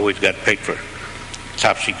always got picked for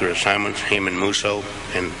top secret assignments, him and Musso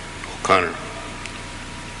and O'Connor.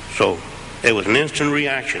 So it was an instant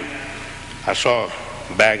reaction. I saw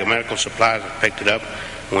a bag of medical supplies, I picked it up,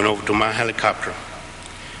 went over to my helicopter,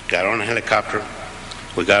 got on the helicopter.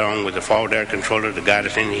 We got on with the forward air controller, the guy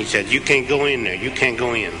that's in. He said, "You can't go in there, you can't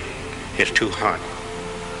go in. It's too hot."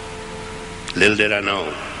 Little did I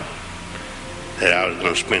know that I was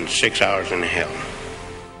going to spend 6 hours in hell.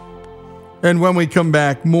 And when we come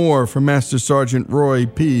back, more from Master Sergeant Roy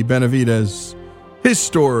P. Benavidez, his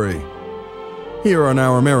story, here on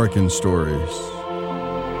Our American Stories.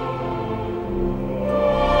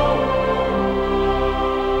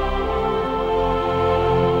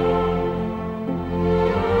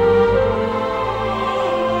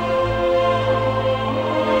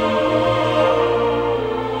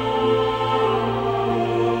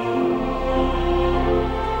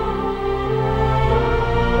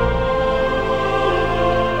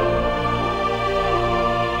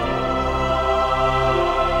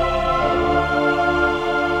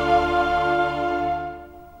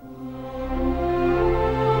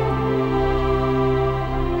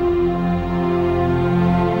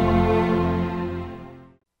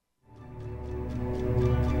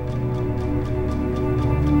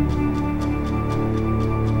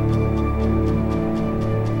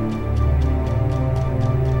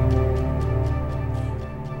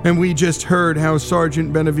 And we just heard how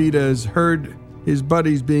Sergeant Benavidez heard his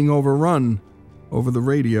buddies being overrun over the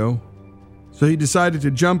radio. So he decided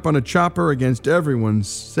to jump on a chopper against everyone's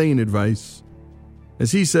sane advice.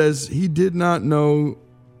 As he says, he did not know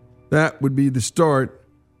that would be the start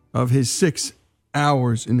of his 6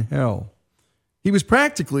 hours in hell. He was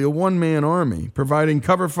practically a one-man army, providing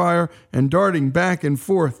cover fire and darting back and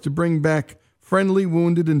forth to bring back friendly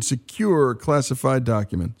wounded and secure classified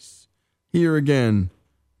documents. Here again,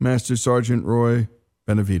 Master Sergeant Roy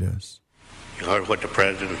Benavidez. You heard what the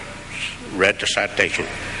president read, the citation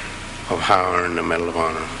of how I earned the Medal of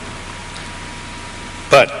Honor.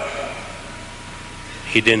 But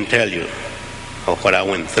he didn't tell you of what I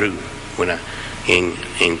went through when I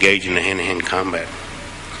engaged in the hand-to-hand combat.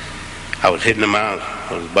 I was hitting them out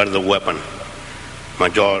with the butt of the weapon. My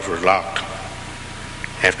jaws were locked.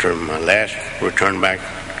 After my last return back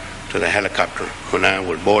to the helicopter, when I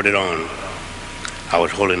was boarded on, I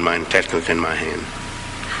was holding my intestines in my hand.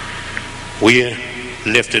 We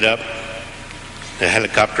lifted up. The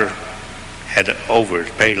helicopter had over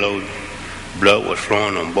its payload. Blood was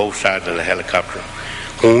flowing on both sides of the helicopter.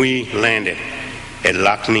 When we landed, it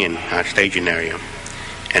locked me in our staging area,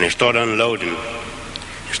 and it started unloading.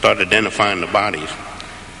 It started identifying the bodies.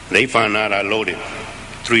 They found out I loaded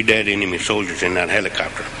 3 dead enemy soldiers in that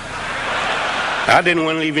helicopter. I didn't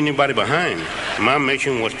want to leave anybody behind. My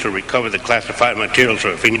mission was to recover the classified material,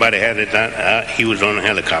 so if anybody had it, he was on the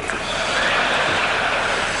helicopter.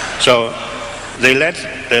 So they let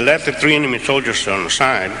the 3 enemy soldiers on the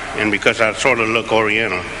side, and because I sort of look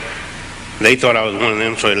Oriental, they thought I was one of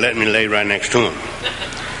them, so they let me lay right next to them.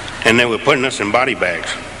 And they were putting us in body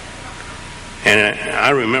bags. And I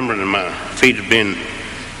remember that my feet had been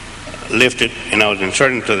lifted, and I was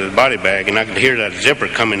inserted into the body bag, and I could hear that zipper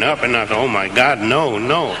coming up, and I thought, oh my God, no.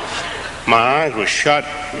 My eyes were shut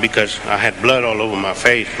because I had blood all over my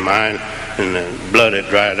face, and the blood had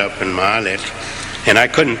dried up in my eyelids. And I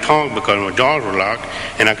couldn't talk because my jaws were locked,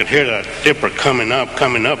 and I could hear that zipper coming up.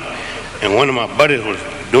 And one of my buddies was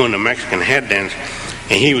doing the Mexican head dance,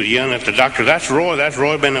 and he was yelling at the doctor, that's Roy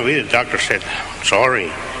Benavides. The doctor said,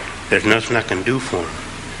 sorry, there's nothing I can do for him.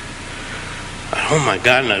 Oh my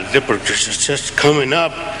God, and that zipper just coming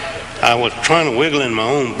up. I was trying to wiggle in my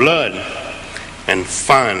own blood. And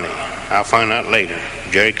finally, I'll find out later,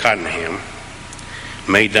 Jerry Cottenham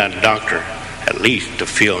made that doctor at least to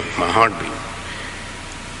feel my heartbeat.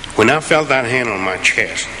 When I felt that hand on my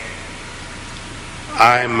chest,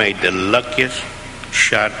 I made the luckiest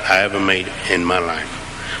shot I ever made in my life.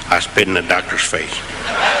 I spit in the doctor's face.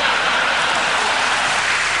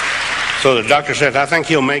 So the doctor says, I think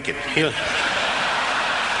he'll make it.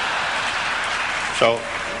 So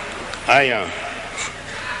I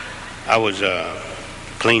was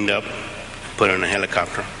cleaned up, put in a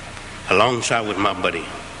helicopter, alongside with my buddy,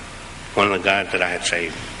 one of the guys that I had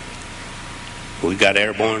saved. We got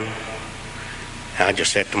airborne. I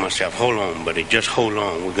just said to myself, hold on, buddy, just hold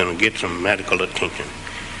on. We're going to get some medical attention.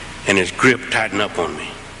 And his grip tightened up on me.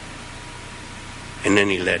 And then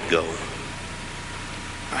he let go.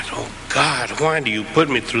 I said, oh, God, why do you put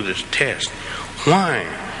me through this test? Why?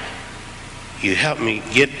 You helped me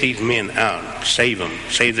get these men out, save them,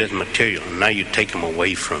 save this material, and now you take them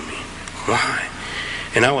away from me. Why?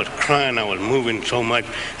 And I was crying, I was moving so much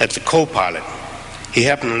that the co-pilot, he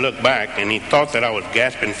happened to look back, and he thought that I was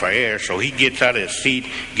gasping for air, so he gets out of his seat,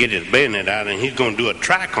 get his bayonet out, and he's going to do a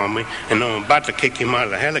track on me, and I'm about to kick him out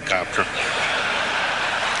of the helicopter.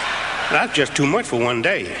 That's just too much for one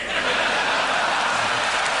day.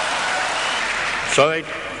 So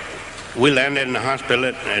we landed in the hospital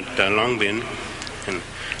at Long Beach, and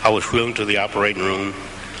I was wheeled to the operating room.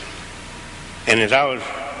 And as I was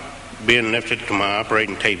being lifted to my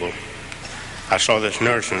operating table, I saw this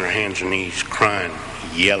nurse on her hands and knees crying,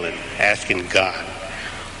 yelling, asking God,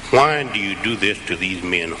 why do you do this to these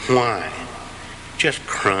men? Why? Just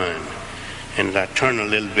crying. And as I turned a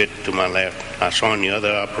little bit to my left, I saw on the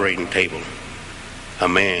other operating table a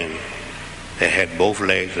man that had both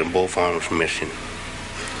legs and both arms missing.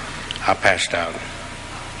 I passed out.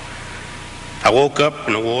 I woke up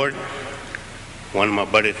in the ward. One of my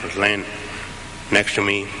buddies was laying next to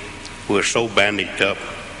me. We were so bandaged up,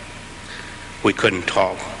 we couldn't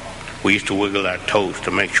talk. We used to wiggle our toes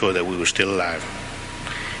to make sure that we were still alive.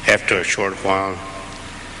 After a short while,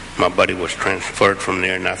 my buddy was transferred from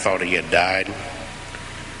there, and I thought he had died.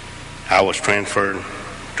 I was transferred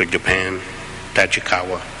to Japan,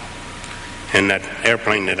 Tachikawa, and that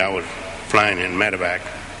airplane that I was flying in, medevac,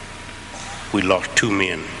 we lost 2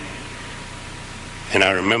 men. And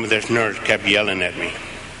I remember this nurse kept yelling at me,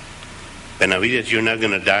 Benavides, you're not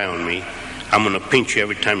going to die on me. I'm going to pinch you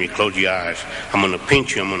every time you close your eyes. I'm going to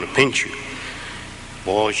pinch you, I'm going to pinch you.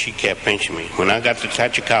 Boy, she kept pinching me. When I got to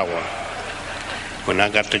Tachikawa, when I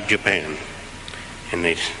got to Japan, and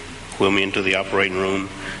they wheeled me into the operating room,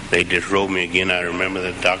 they disrobed me again. I remember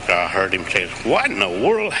the doctor, I heard him say, what in the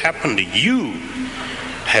world happened to you?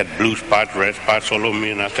 Had blue spots, red spots all over me,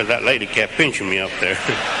 and I said, that lady kept pinching me up there.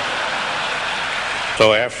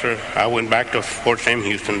 So after I went back to Fort Sam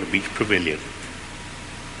Houston, the Beach Pavilion,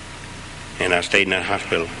 and I stayed in that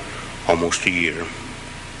hospital almost a year.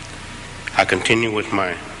 I continued with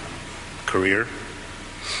my career,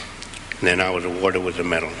 and then I was awarded with a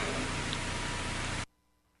medal.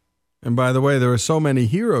 And by the way, there are so many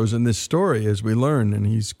heroes in this story, as we learn, and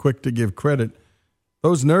he's quick to give credit.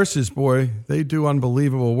 Those nurses, boy, they do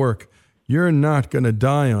unbelievable work. You're not going to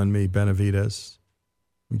die on me, Benavides.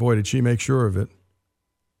 And boy, did she make sure of it.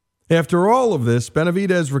 After all of this,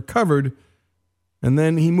 Benavidez recovered, and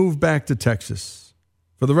then he moved back to Texas.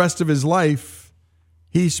 For the rest of his life,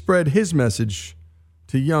 he spread his message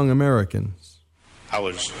to young Americans. I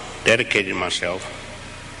was dedicating myself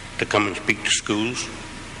to come and speak to schools,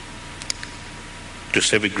 to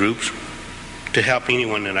civic groups, to help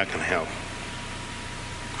anyone that I can help.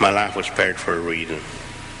 My life was spared for a reason,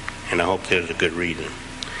 and I hope there's a good reason.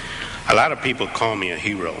 A lot of people call me a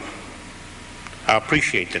hero. I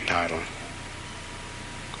appreciate the title,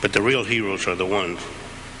 but the real heroes are the ones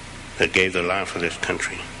that gave their life for this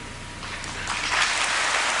country.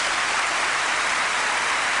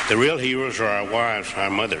 The real heroes are our wives, our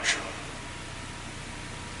mothers.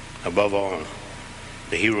 Above all,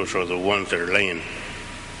 the heroes are the ones that are laying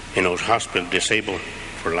in those hospital, disabled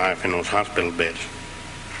for life in those hospital beds.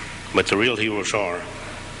 But the real heroes are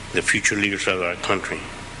the future leaders of our country,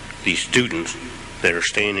 these students that are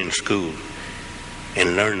staying in school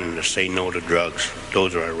and learning to say no to drugs.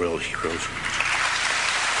 Those are our real heroes.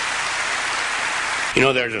 You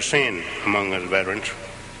know, there's a saying among us veterans,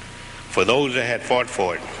 for those that had fought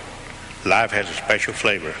for it, life has a special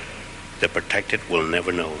flavor. The protected will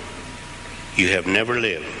never know. You have never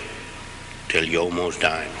lived till you almost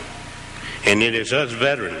died. And it is us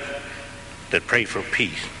veterans that pray for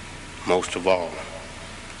peace, most of all,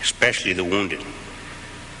 especially the wounded,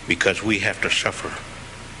 because we have to suffer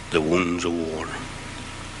the wounds of war.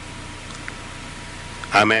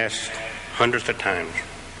 I'm asked hundreds of times,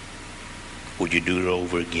 would you do it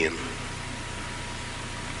over again?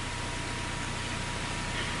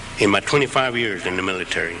 In my 25 years in the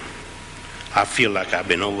military, I feel like I've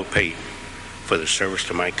been overpaid for the service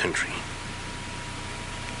to my country.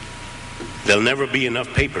 There'll never be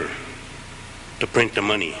enough paper to print the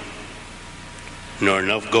money, nor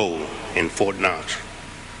enough gold in Fort Knox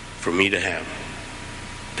for me to have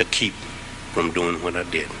to keep from doing what I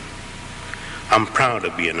did. I'm proud to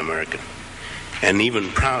be an American, and even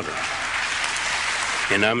prouder.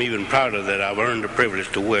 And I'm even prouder that I've earned the privilege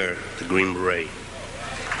to wear the Green Beret.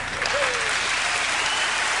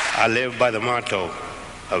 I live by the motto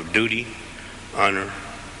of duty, honor,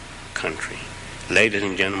 country. Ladies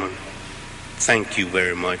and gentlemen, thank you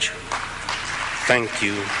very much. Thank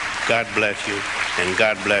you. God bless you, and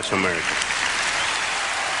God bless America.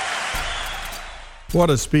 What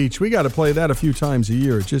a speech. We got to play that a few times a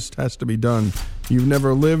year. It just has to be done. You've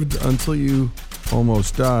never lived until you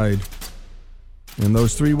almost died. And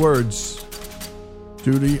those three words,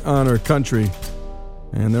 duty, honor, country.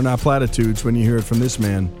 And they're not platitudes when you hear it from this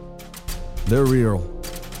man. They're real.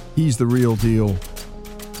 He's the real deal.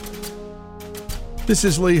 This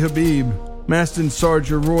is Lee Habib, Master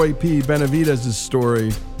Sergeant Roy P. Benavidez'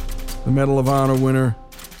 story. The Medal of Honor winner,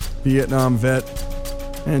 Vietnam vet,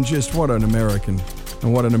 and just what an American.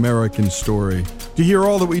 And what an American story. To hear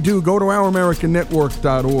all that we do, go to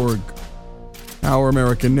OurAmericanNetwork.org.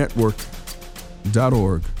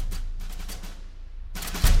 OurAmericanNetwork.org.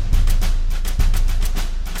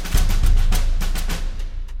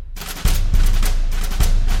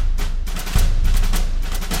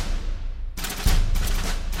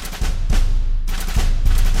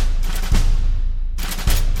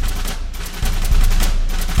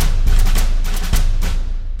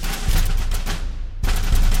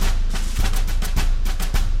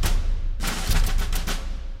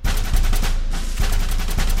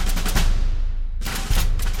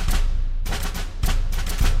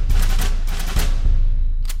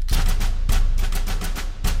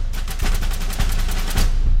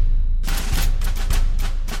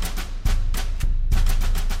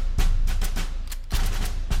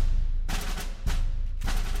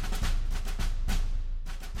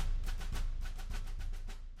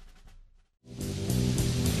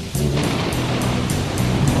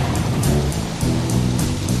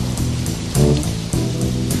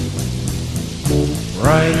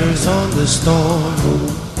 Riders on the storm,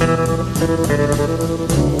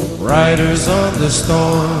 riders on the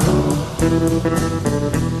storm.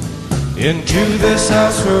 Into this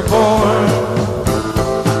house we're born,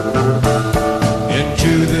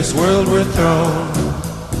 into this world we're thrown.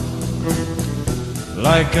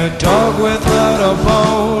 Like a dog without a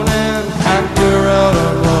bone, an actor out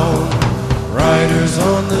alone. Riders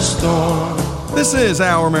on the storm. This is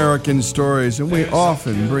Our American Stories, and we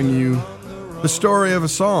often bring you the story of a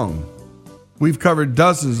song. We've covered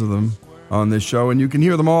dozens of them on this show, and you can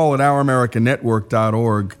hear them all at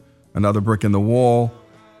OurAmericanNetwork.org. Another Brick in the Wall,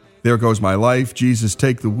 There Goes My Life, Jesus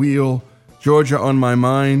Take the Wheel, Georgia on My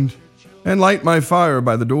Mind, and Light My Fire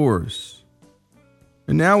by the Doors.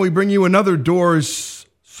 And now we bring you another Doors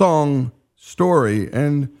song story,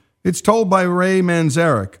 and it's told by Ray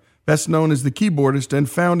Manzarek. best known as the keyboardist and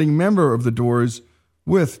founding member of The Doors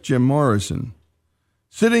with Jim Morrison.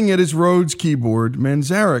 Sitting at his Rhodes keyboard,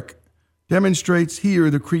 Manzarek demonstrates here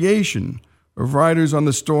the creation of Riders on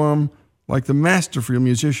the Storm like the masterful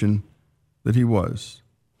musician that he was.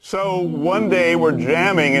 So one day we're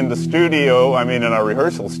jamming in the studio, in our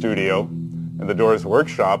rehearsal studio, in the Doors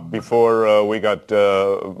workshop before we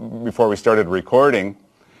started recording,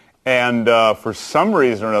 and for some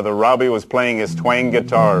reason or another, Robbie was playing his twang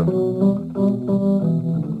guitar,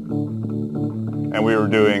 and we were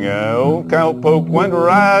doing "Old Cowpoke went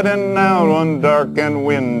riding out one dark and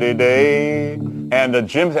windy day," and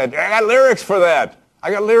Jim said, "I got lyrics for that.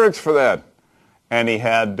 And he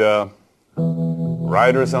had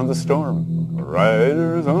 "Riders on the Storm,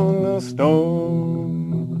 Riders on the Storm."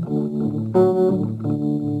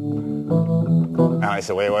 And I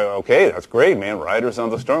said, wait, okay, that's great, man. Riders on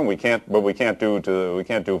the Storm. We can't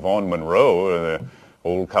do Vaughn Monroe.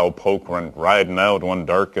 Old Cowpoke went riding out one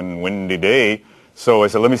dark and windy day. So I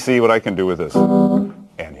said, let me see what I can do with this.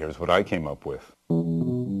 And here's what I came up with.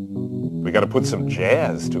 We got to put some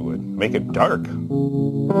jazz to it, make it dark.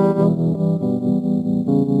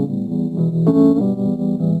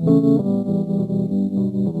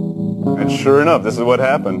 And sure enough, this is what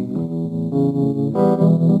happened.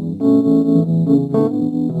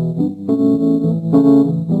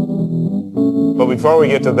 But before we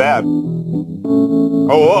get to that,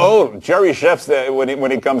 Jerry Sheff,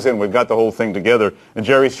 when he comes in, we've got the whole thing together, and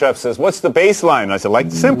Jerry Sheff says, "What's the bass line?" I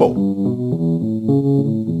said, simple.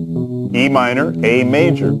 E minor, A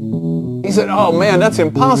major. He said, "Oh man, that's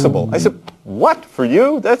impossible." I said, "What? For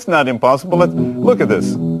you? That's not impossible. Look at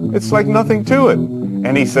this. It's like nothing to it."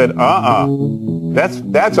 And he said,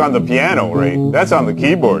 that's on the piano, right? That's on the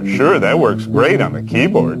keyboard. Sure, that works great on the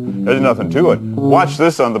keyboard. There's nothing to it. Watch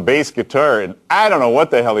this on the bass guitar. And I don't know what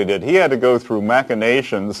the hell he did. He had to go through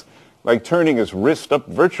machinations, like turning his wrist up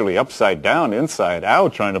virtually upside down, inside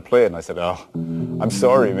out, trying to play it. And I said, I'm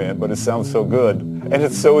sorry, man, but it sounds so good. And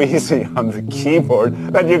it's so easy on the keyboard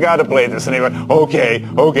that you got to play this. And he went, okay,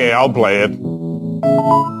 I'll play it.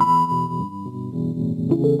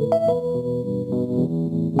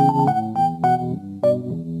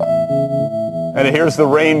 And here's the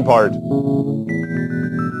rain part.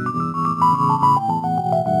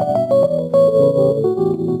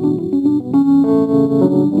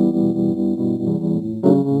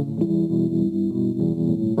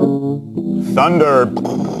 Thunder.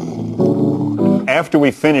 After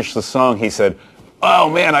we finished the song, he said, "Oh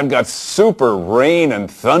man, I've got super rain and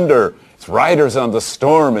thunder. It's Riders on the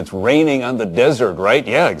Storm. It's raining on the desert, right?"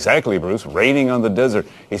 "Yeah, exactly, Bruce. Raining on the desert."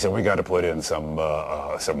 He said, "We got to put in some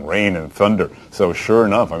rain and thunder." So sure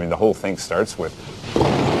enough, the whole thing starts with,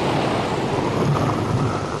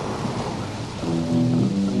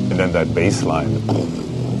 and then that bass line.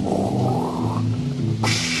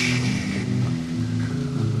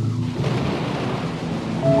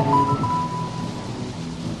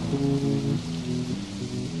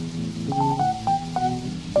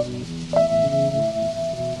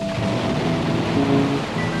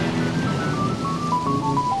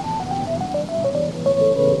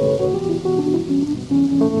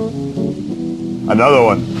 Another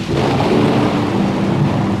one.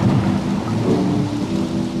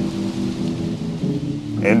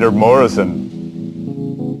 Ender Morrison.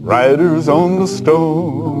 Riders on the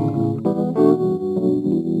storm.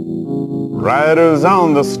 Riders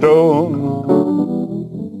on the storm.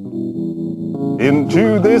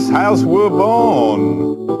 Into this house we're born.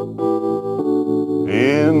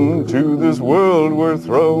 Into this world we're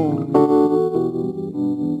thrown.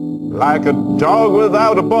 Like a dog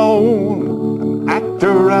without a bone.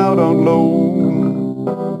 Actor out on loan,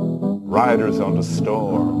 Riders on the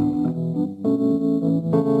Storm.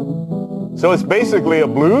 So it's basically a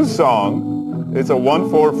blues song. It's a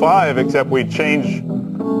 1-4-5, except we change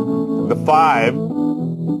the 5.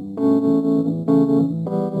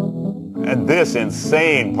 And this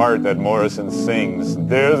insane part that Morrison sings,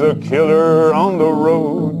 "There's a killer on the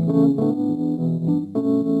road.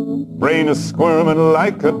 Brain is squirming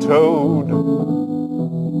like a toad.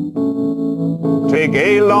 Take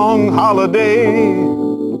a long holiday.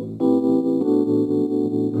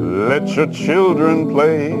 Let your children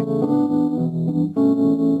play.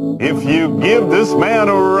 If you give this man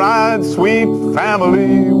a ride, sweet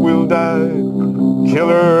family will die.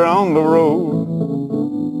 Killer on the road."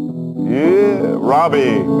 Yeah,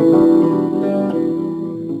 Robbie.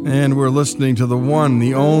 And we're listening to the one,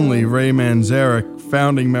 the only Ray Manzarek,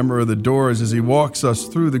 founding member of the Doors, as he walks us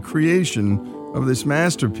through the creation of this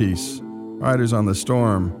masterpiece, Riders on the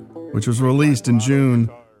Storm, which was released in June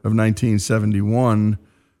of 1971.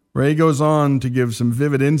 Ray goes on to give some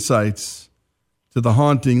vivid insights to the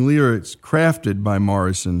haunting lyrics crafted by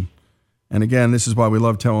Morrison. And again, this is why we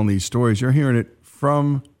love telling these stories. You're hearing it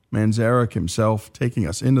from Manzarek himself, taking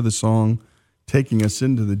us into the song, taking us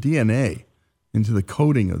into the DNA, into the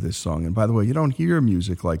coding of this song. And by the way, you don't hear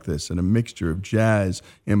music like this in a mixture of jazz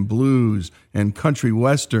and blues and country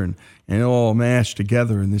western, and all mashed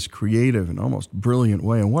together in this creative and almost brilliant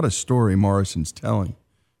way. And what a story Morrison's telling.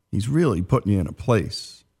 He's really putting you in a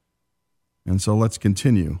place. And so let's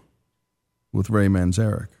continue with Ray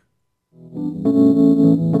Manzarek.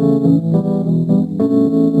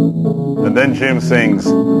 And then Jim sings,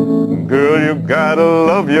 girl, you gotta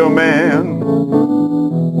love your man.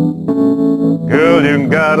 Girl, you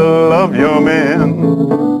gotta love your man.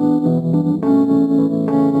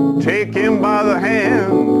 Take him by the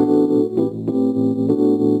hand.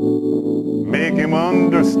 Make him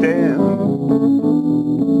understand.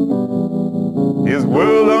 His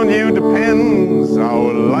world on you depends.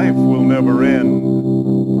 Our life will never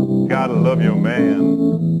end. Gotta love your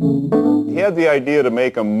man. He had the idea to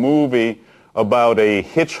make a movie about a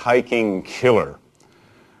hitchhiking killer.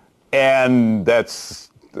 And that's,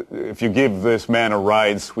 if you give this man a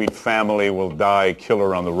ride, sweet family will die,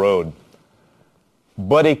 killer on the road.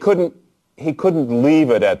 But he couldn't leave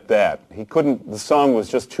it at that. The song was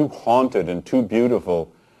just too haunted and too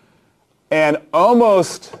beautiful. And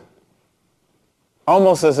almost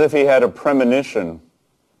as if he had a premonition.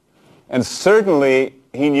 And certainly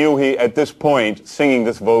he knew at this point, singing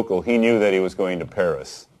this vocal, he knew that he was going to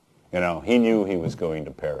Paris. He knew he was going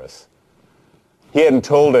to Paris. He hadn't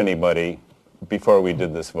told anybody before we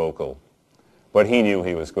did this vocal, but he knew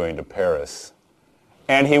he was going to Paris.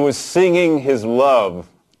 And he was singing his love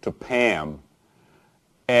to Pam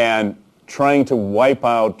and trying to wipe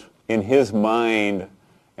out in his mind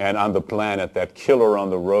and on the planet that killer on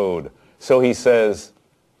the road. So he says,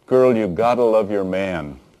 girl, you gotta love your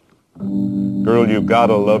man. Girl, you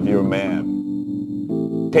gotta love your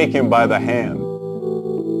man. Take him by the hand.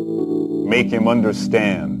 Make him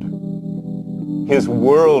understand. His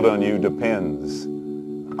world on you depends.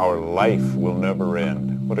 Our life will never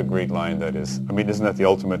end. What a great line that is. I mean, isn't that the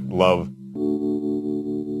ultimate love?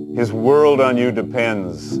 His world on you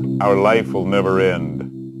depends. Our life will never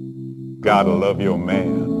end. Gotta love your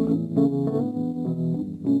man.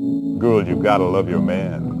 Girl, you gotta love your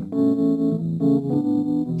man.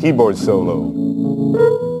 Keyboard solo.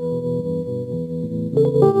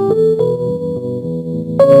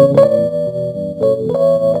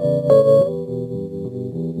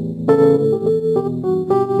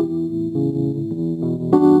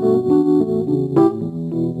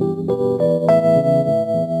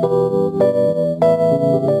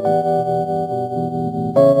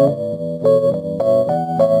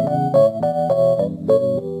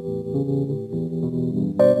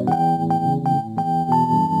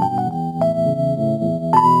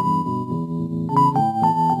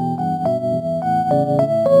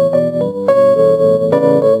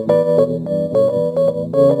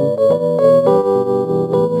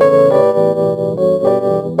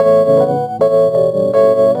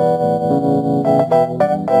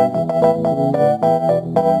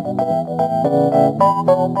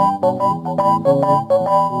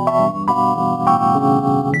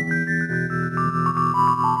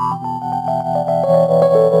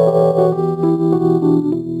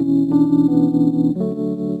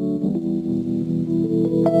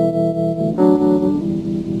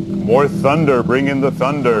 More thunder, bring in the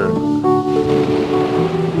thunder.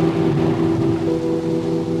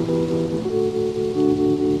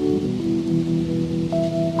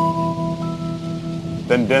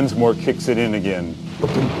 Then Densmore kicks it in again.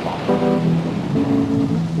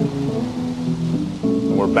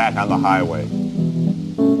 And we're back on the highway.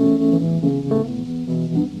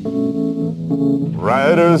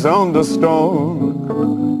 Riders on the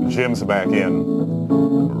storm. Jim's back in.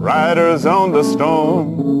 Riders on the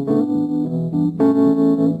storm.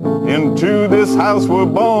 Into this house we're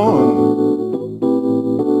born.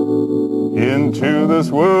 Into this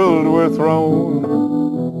world we're thrown.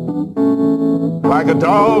 Like a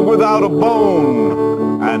dog without a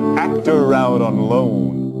bone, an actor out on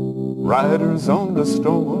loan. Riders on the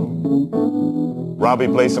storm. Robbie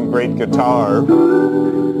plays some great guitar.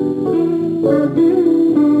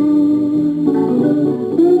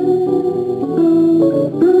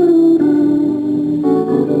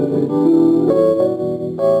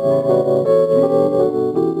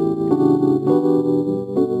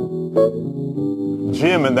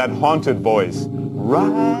 Jim in that haunted voice.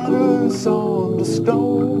 Riders on the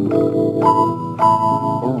storm.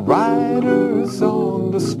 Riders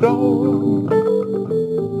on the storm.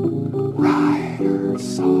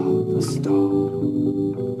 Riders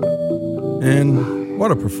And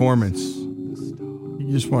what a performance. You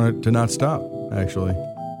just want it to not stop, actually.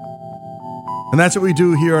 And that's what we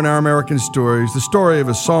do here on Our American Stories. The story of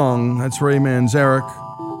a song. That's Ray Manzarek.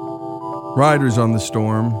 Riders on the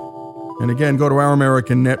Storm. And again, go to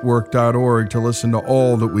ouramericannetwork.org to listen to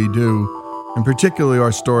all that we do, and particularly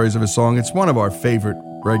our stories of a song. It's one of our favorite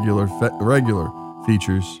regular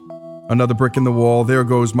features. Another Brick in the Wall, There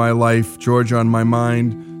Goes My Life, Georgia on My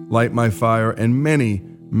Mind, Light My Fire, and many,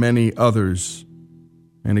 many others.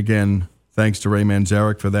 And again, thanks to Ray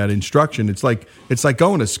Manzarek for that instruction. It's like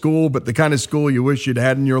going to school, but the kind of school you wish you'd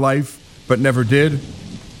had in your life, but never did.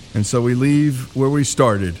 And so we leave where we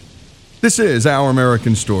started. This is Our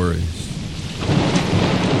American Stories.